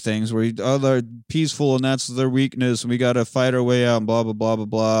so many things where they're peaceful and that's their weakness, and we got to fight our way out and blah, blah, blah, blah,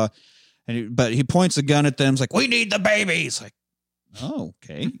 blah. But he points a gun at them. He's like, we need the baby. It's like, oh,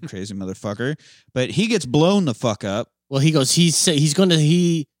 okay, you crazy motherfucker. But he gets blown the fuck up. Well, he goes, he's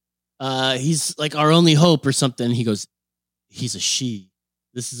like our only hope or something. He goes, he's a she.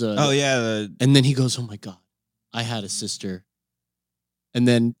 This is a. Oh, yeah. And then he goes, oh my God, I had a sister. And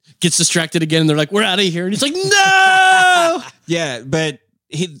then gets distracted again. And they're like, we're out of here. And he's like, no. Yeah, but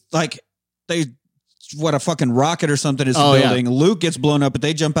a fucking rocket or something is building. Yeah. Luke gets blown up, but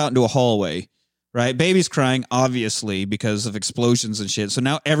they jump out into a hallway. Right, baby's crying obviously because of explosions and shit. So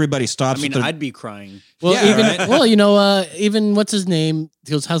now everybody stops. I mean, I'd be crying. Well, yeah, right? Well, even what's his name?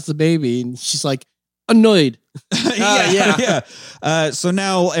 He goes, "How's the baby?" And she's like, annoyed. yeah. So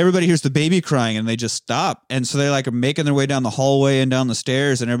now everybody hears the baby crying, and they just stop. And so they like are making their way down the hallway and down the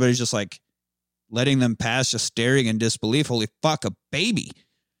stairs, and everybody's just like letting them pass, just staring in disbelief. Holy fuck, a baby!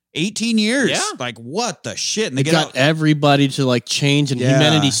 18 years. Yeah. Like, what the shit? And they got out, everybody to like change, and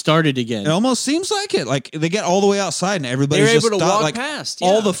humanity started again. It almost seems like it. Like, they get all the way outside, and everybody's They're just able to stopped. walk Like, past.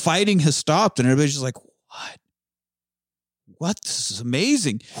 all the fighting has stopped, and everybody's just like, what? This is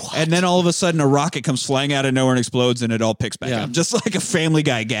amazing. What? And then all of a sudden, a rocket comes flying out of nowhere and explodes, and it all picks back up. Just like a Family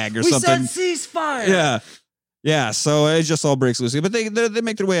Guy gag or something. We said ceasefire. Yeah. Yeah, so it just all breaks loose. But they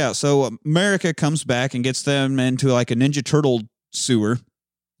make their way out. So America comes back and gets them into like a Ninja Turtle sewer.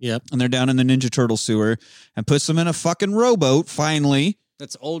 Yep. And they're down in the Ninja Turtle sewer and puts them in a fucking rowboat, finally.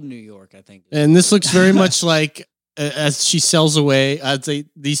 That's old New York, I think. And this looks very much like as she sails away, I'd say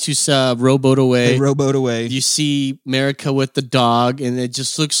these two rowboat away. They rowboat away. You see America with the dog, and it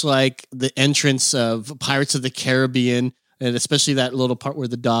just looks like the entrance of Pirates of the Caribbean, and especially that little part where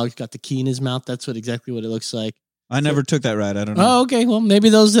the dog's got the key in his mouth. That's exactly what it looks like. I never took that ride. I don't know. Oh, okay. Well, maybe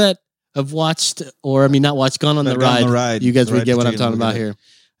those that have watched, or I mean, not watched, gone on the ride. You guys would get what I'm talking about here.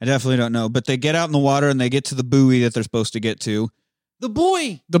 I definitely don't know. But they get out in the water and they get to the buoy that they're supposed to get to. The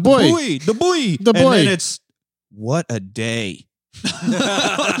buoy. The buoy. And then it's, what a day.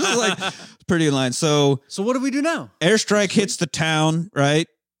 Like, pretty in line. So what do we do now? Airstrike hits the town, right?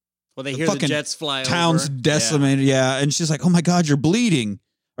 Well, they hear the jets fly town's over. decimated, yeah. And she's like, oh my God, you're bleeding.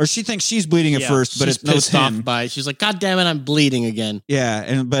 Or she thinks she's bleeding at first, but it's pissed him. off by it. She's like, God damn it, I'm bleeding again.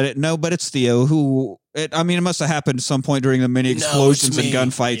 Yeah, but it's Theo who. It must have happened at some point during the many explosions and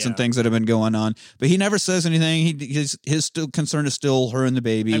gunfights and things that have been going on. But he never says anything. His still concern is still her and the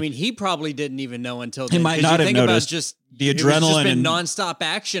baby. I mean, he probably didn't even know until then. He might not have noticed. Just the adrenaline and and nonstop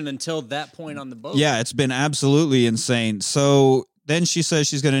action until that point on the boat. Yeah, it's been absolutely insane. So then she says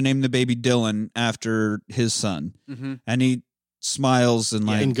she's going to name the baby Dylan after his son, and he smiles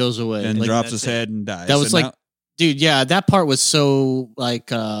and goes away and drops his head and dies. That was dude, yeah, that part was so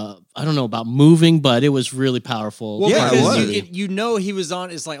like I don't know about moving, but it was really powerful. Well, yeah, because he was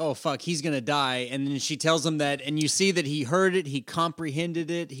on. It's like, oh fuck, he's gonna die, and then she tells him that, and you see that he heard it, he comprehended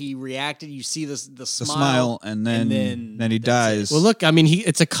it, he reacted. You see the smile, and then he dies. Well, look, I mean,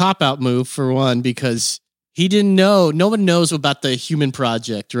 it's a cop out move for one because he didn't know. No one knows about the Human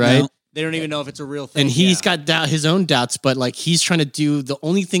Project, right? No. They don't even know if it's a real thing. And he's got his own doubts, but like he's trying to do the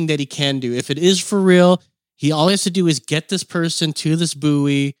only thing that he can do. If it is for real, all he has to do is get this person to this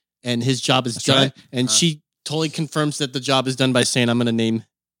buoy, and his job is done. right. And she totally confirms that the job is done by saying, "I'm going to name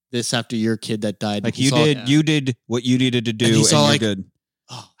this after your kid that died." Like He's you did what you needed to do, And and, he's all you're like- good.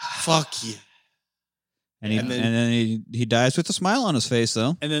 Oh, fuck you! And and then he dies with a smile on his face,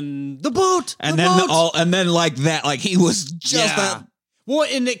 though. And then the boat. And the then boat. and then like that, like he was just that. Well,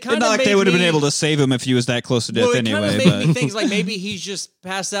 and it kind It's of not like they would have been able to save him if he was that close to death Well, it anyway. kind of made me But think like maybe he's just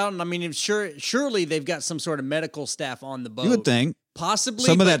passed out, and I mean, surely they've got some sort of medical staff on the boat. you would think Possibly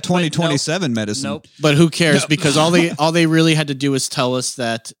some of but- that but 2027 medicine. Nope. But who cares? Because all they really had to do was tell us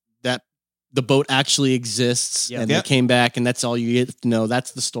that the boat actually exists, Yep. and Yep. they came back, and that's all you get to know.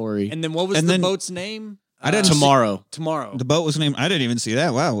 That's the story. And then what was And the then- boat's name? I didn't see- Tomorrow, Tomorrow. The boat was named. I didn't even see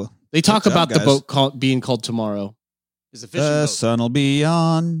that. Wow. they talk Good job, about the guys. boat being called Tomorrow. Is a fishing The boat. sun will be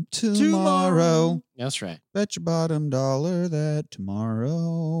on tomorrow. That's right. Bet your bottom dollar that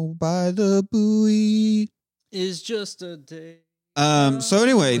tomorrow by the buoy. Is just a day. So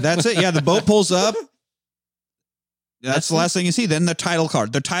anyway, that's it. Yeah, the boat pulls up. That's the last thing you see. Then the title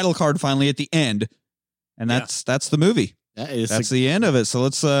card. The title card finally at the end, and that's the movie. That is That's the end of it. So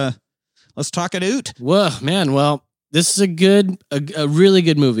let's talk it out. Whoa, man. Well, this is a really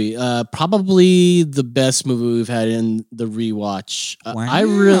good movie. Probably the best movie we've had in the rewatch.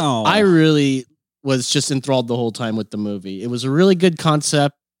 Wow. I really was just enthralled the whole time with the movie. It was a really good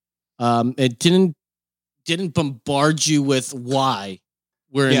concept. It didn't bombard you with why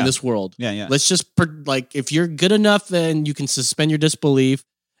we're Yeah. in this world. Yeah. Let's just like if you're good enough, then you can suspend your disbelief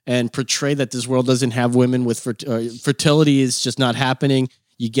and portray that this world doesn't have women with fertility is just not happening.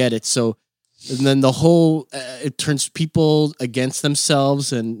 You get it. So, and then the whole it turns people against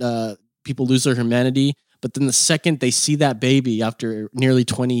themselves, and people lose their humanity. But then the second they see that baby after nearly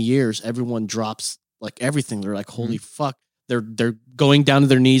 20 years, everyone drops like everything. They're like, "Holy fuck!" They're going down to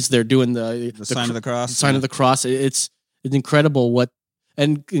their knees. They're doing the sign of the cross. sign of the cross. It's incredible what.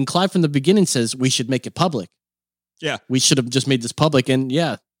 And Clive from the beginning says we should make it public. Yeah. We should have just made this public. And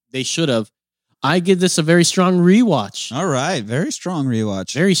yeah, they should have. I give this a very strong rewatch. All right. Very strong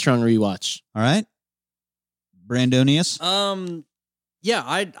rewatch. Very strong rewatch. All right. Brandonius. Yeah,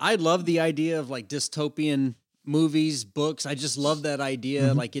 I love the idea of like dystopian movies, books. I just love that idea.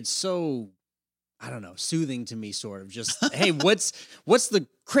 Mhm. Like it's so, I don't know, soothing to me, sort of. Just hey, what's the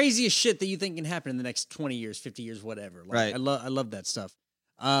craziest shit that you think can happen in the next 20 years, 50 years, whatever. Like, Right. I love that stuff.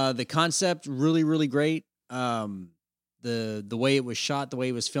 The concept really, really great. The way it was shot, the way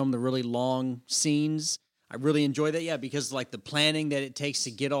it was filmed, the really long scenes. I really enjoy that, yeah, because like the planning that it takes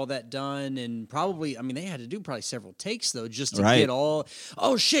to get all that done, and probably, I mean, they had to do probably several takes though, just to Right. get all.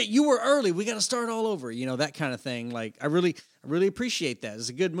 Oh shit, you were early. We got to start all over. You know, that kind of thing. Like, I really appreciate that. It's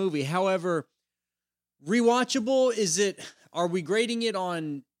a good movie. However, rewatchable, is it? Are we grading it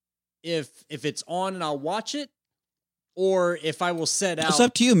on if it's on and I'll watch it, or if I will set out? It's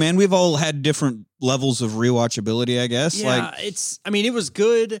up to you, man. We've all had different levels of rewatchability, I guess. Yeah, Like, it's. I mean, it was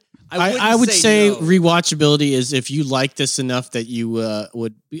good. I would say no. rewatchability is if you like this enough that you it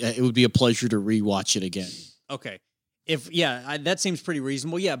would be a pleasure to rewatch it again. Okay. That seems pretty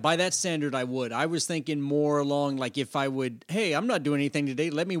reasonable. Yeah, by that standard, I would. I was thinking more along like if I would, hey, I'm not doing anything today.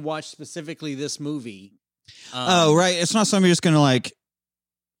 Let me watch specifically this movie. oh, right. It's not something you're just going to like.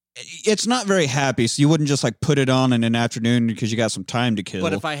 It's not very happy, so you wouldn't just like put it on in an afternoon because you got some time to kill.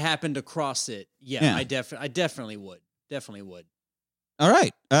 But if I happened to cross it, Yeah. I definitely would. Definitely would. All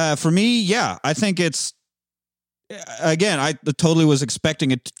right. For me, yeah, I think it's. Again, I totally was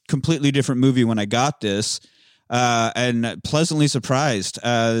expecting a completely different movie when I got this, and pleasantly surprised.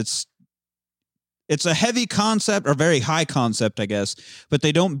 It's a heavy concept, or very high concept, I guess, but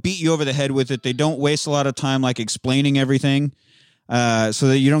they don't beat you over the head with it. They don't waste a lot of time like explaining everything, so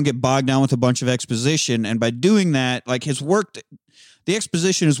that you don't get bogged down with a bunch of exposition. And by doing that, like the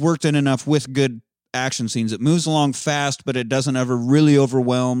exposition is worked in enough with good action scenes. It moves along fast, but it doesn't ever really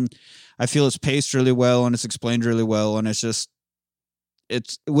overwhelm. I feel it's paced really well and it's explained really well, and it's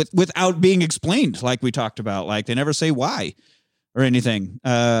without being explained, like we talked about. Like they never say why or anything.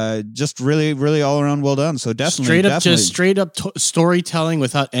 Just really, really all around well done. So definitely, Straight up storytelling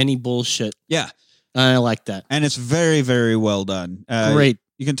without any bullshit. yeah. I like that. And it's very, very well done. Great.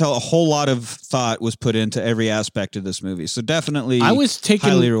 You can tell a whole lot of thought was put into every aspect of this movie. So definitely, I was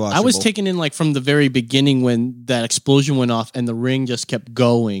highly rewatchable. taken in like from the very beginning when that explosion went off and the ring just kept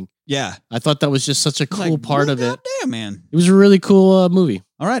going. Yeah. I thought that was just such a cool Like, part well, of it. Damn, man. It was a really cool movie.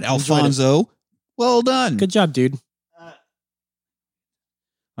 All right, Enjoyed it. Alfonso. Well done. Good job, dude.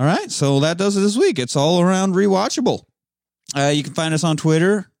 All right, so that does it this week. It's all around rewatchable. You can find us on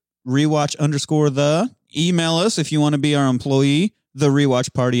Twitter rewatch_the. Email us if you want to be our employee,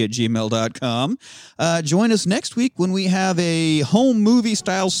 therewatchparty@gmail.com. Join us next week when we have a home movie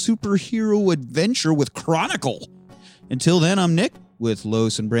style superhero adventure with Chronicle. Until then, I'm Nick with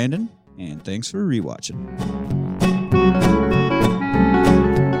Lois and Brandon, and thanks for rewatching.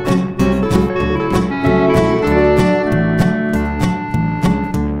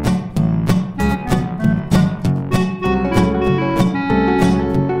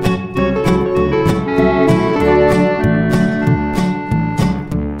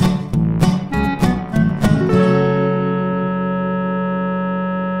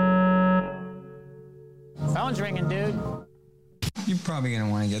 Phone's ringing, dude. You're probably gonna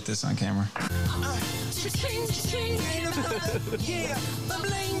want to get this on camera.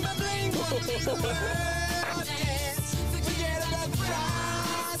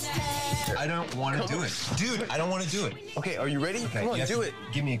 I don't want to do it. Dude, I don't want to do it. Okay, are you ready? Okay, come on, do it.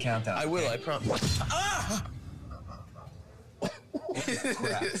 Give me a countdown. I will, I promise. Ah!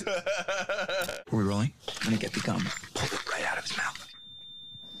 Crap. Are we rolling? I'm gonna get the gum. Pull it right out of his mouth.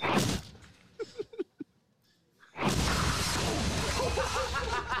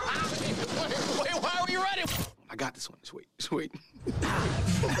 Wait, why are you ready? I got this one. Sweet.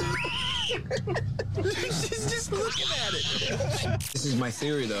 She's just looking at it. This is my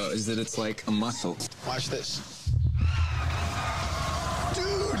theory, though, is that it's like a muscle. Watch this.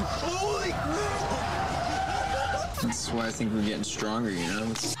 Dude, holy crap. That's why I think we're getting stronger, you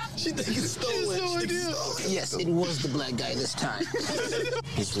know? She thinks it's stolen. No idea. Yes, it was the black guy this time.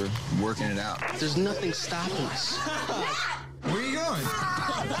 Because we're working it out. There's nothing stopping us. Where are you going?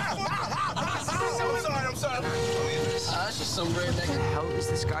 I'm sorry. That's just some rare nigga. What the hell is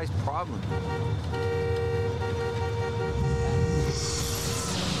this guy's problem?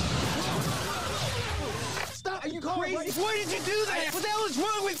 Stop. Are you crazy? Why did you do that? What the hell is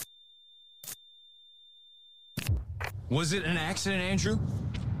wrong with... Was it an accident, Andrew?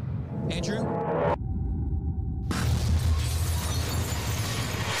 Andrew?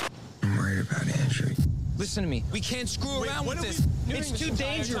 I'm worried about Andrew. Listen to me. We can't screw around with this. It's too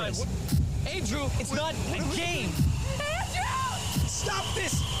dangerous. Andrew, it's not a game. Andrew! Stop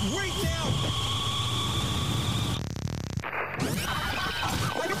this right now!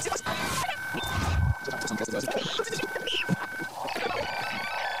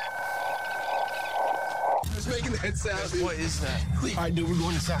 Who's making that sound? What is that? All right, dude, we're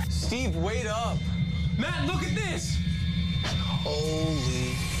going inside. Steve, wait up. Matt, look at this!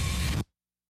 Holy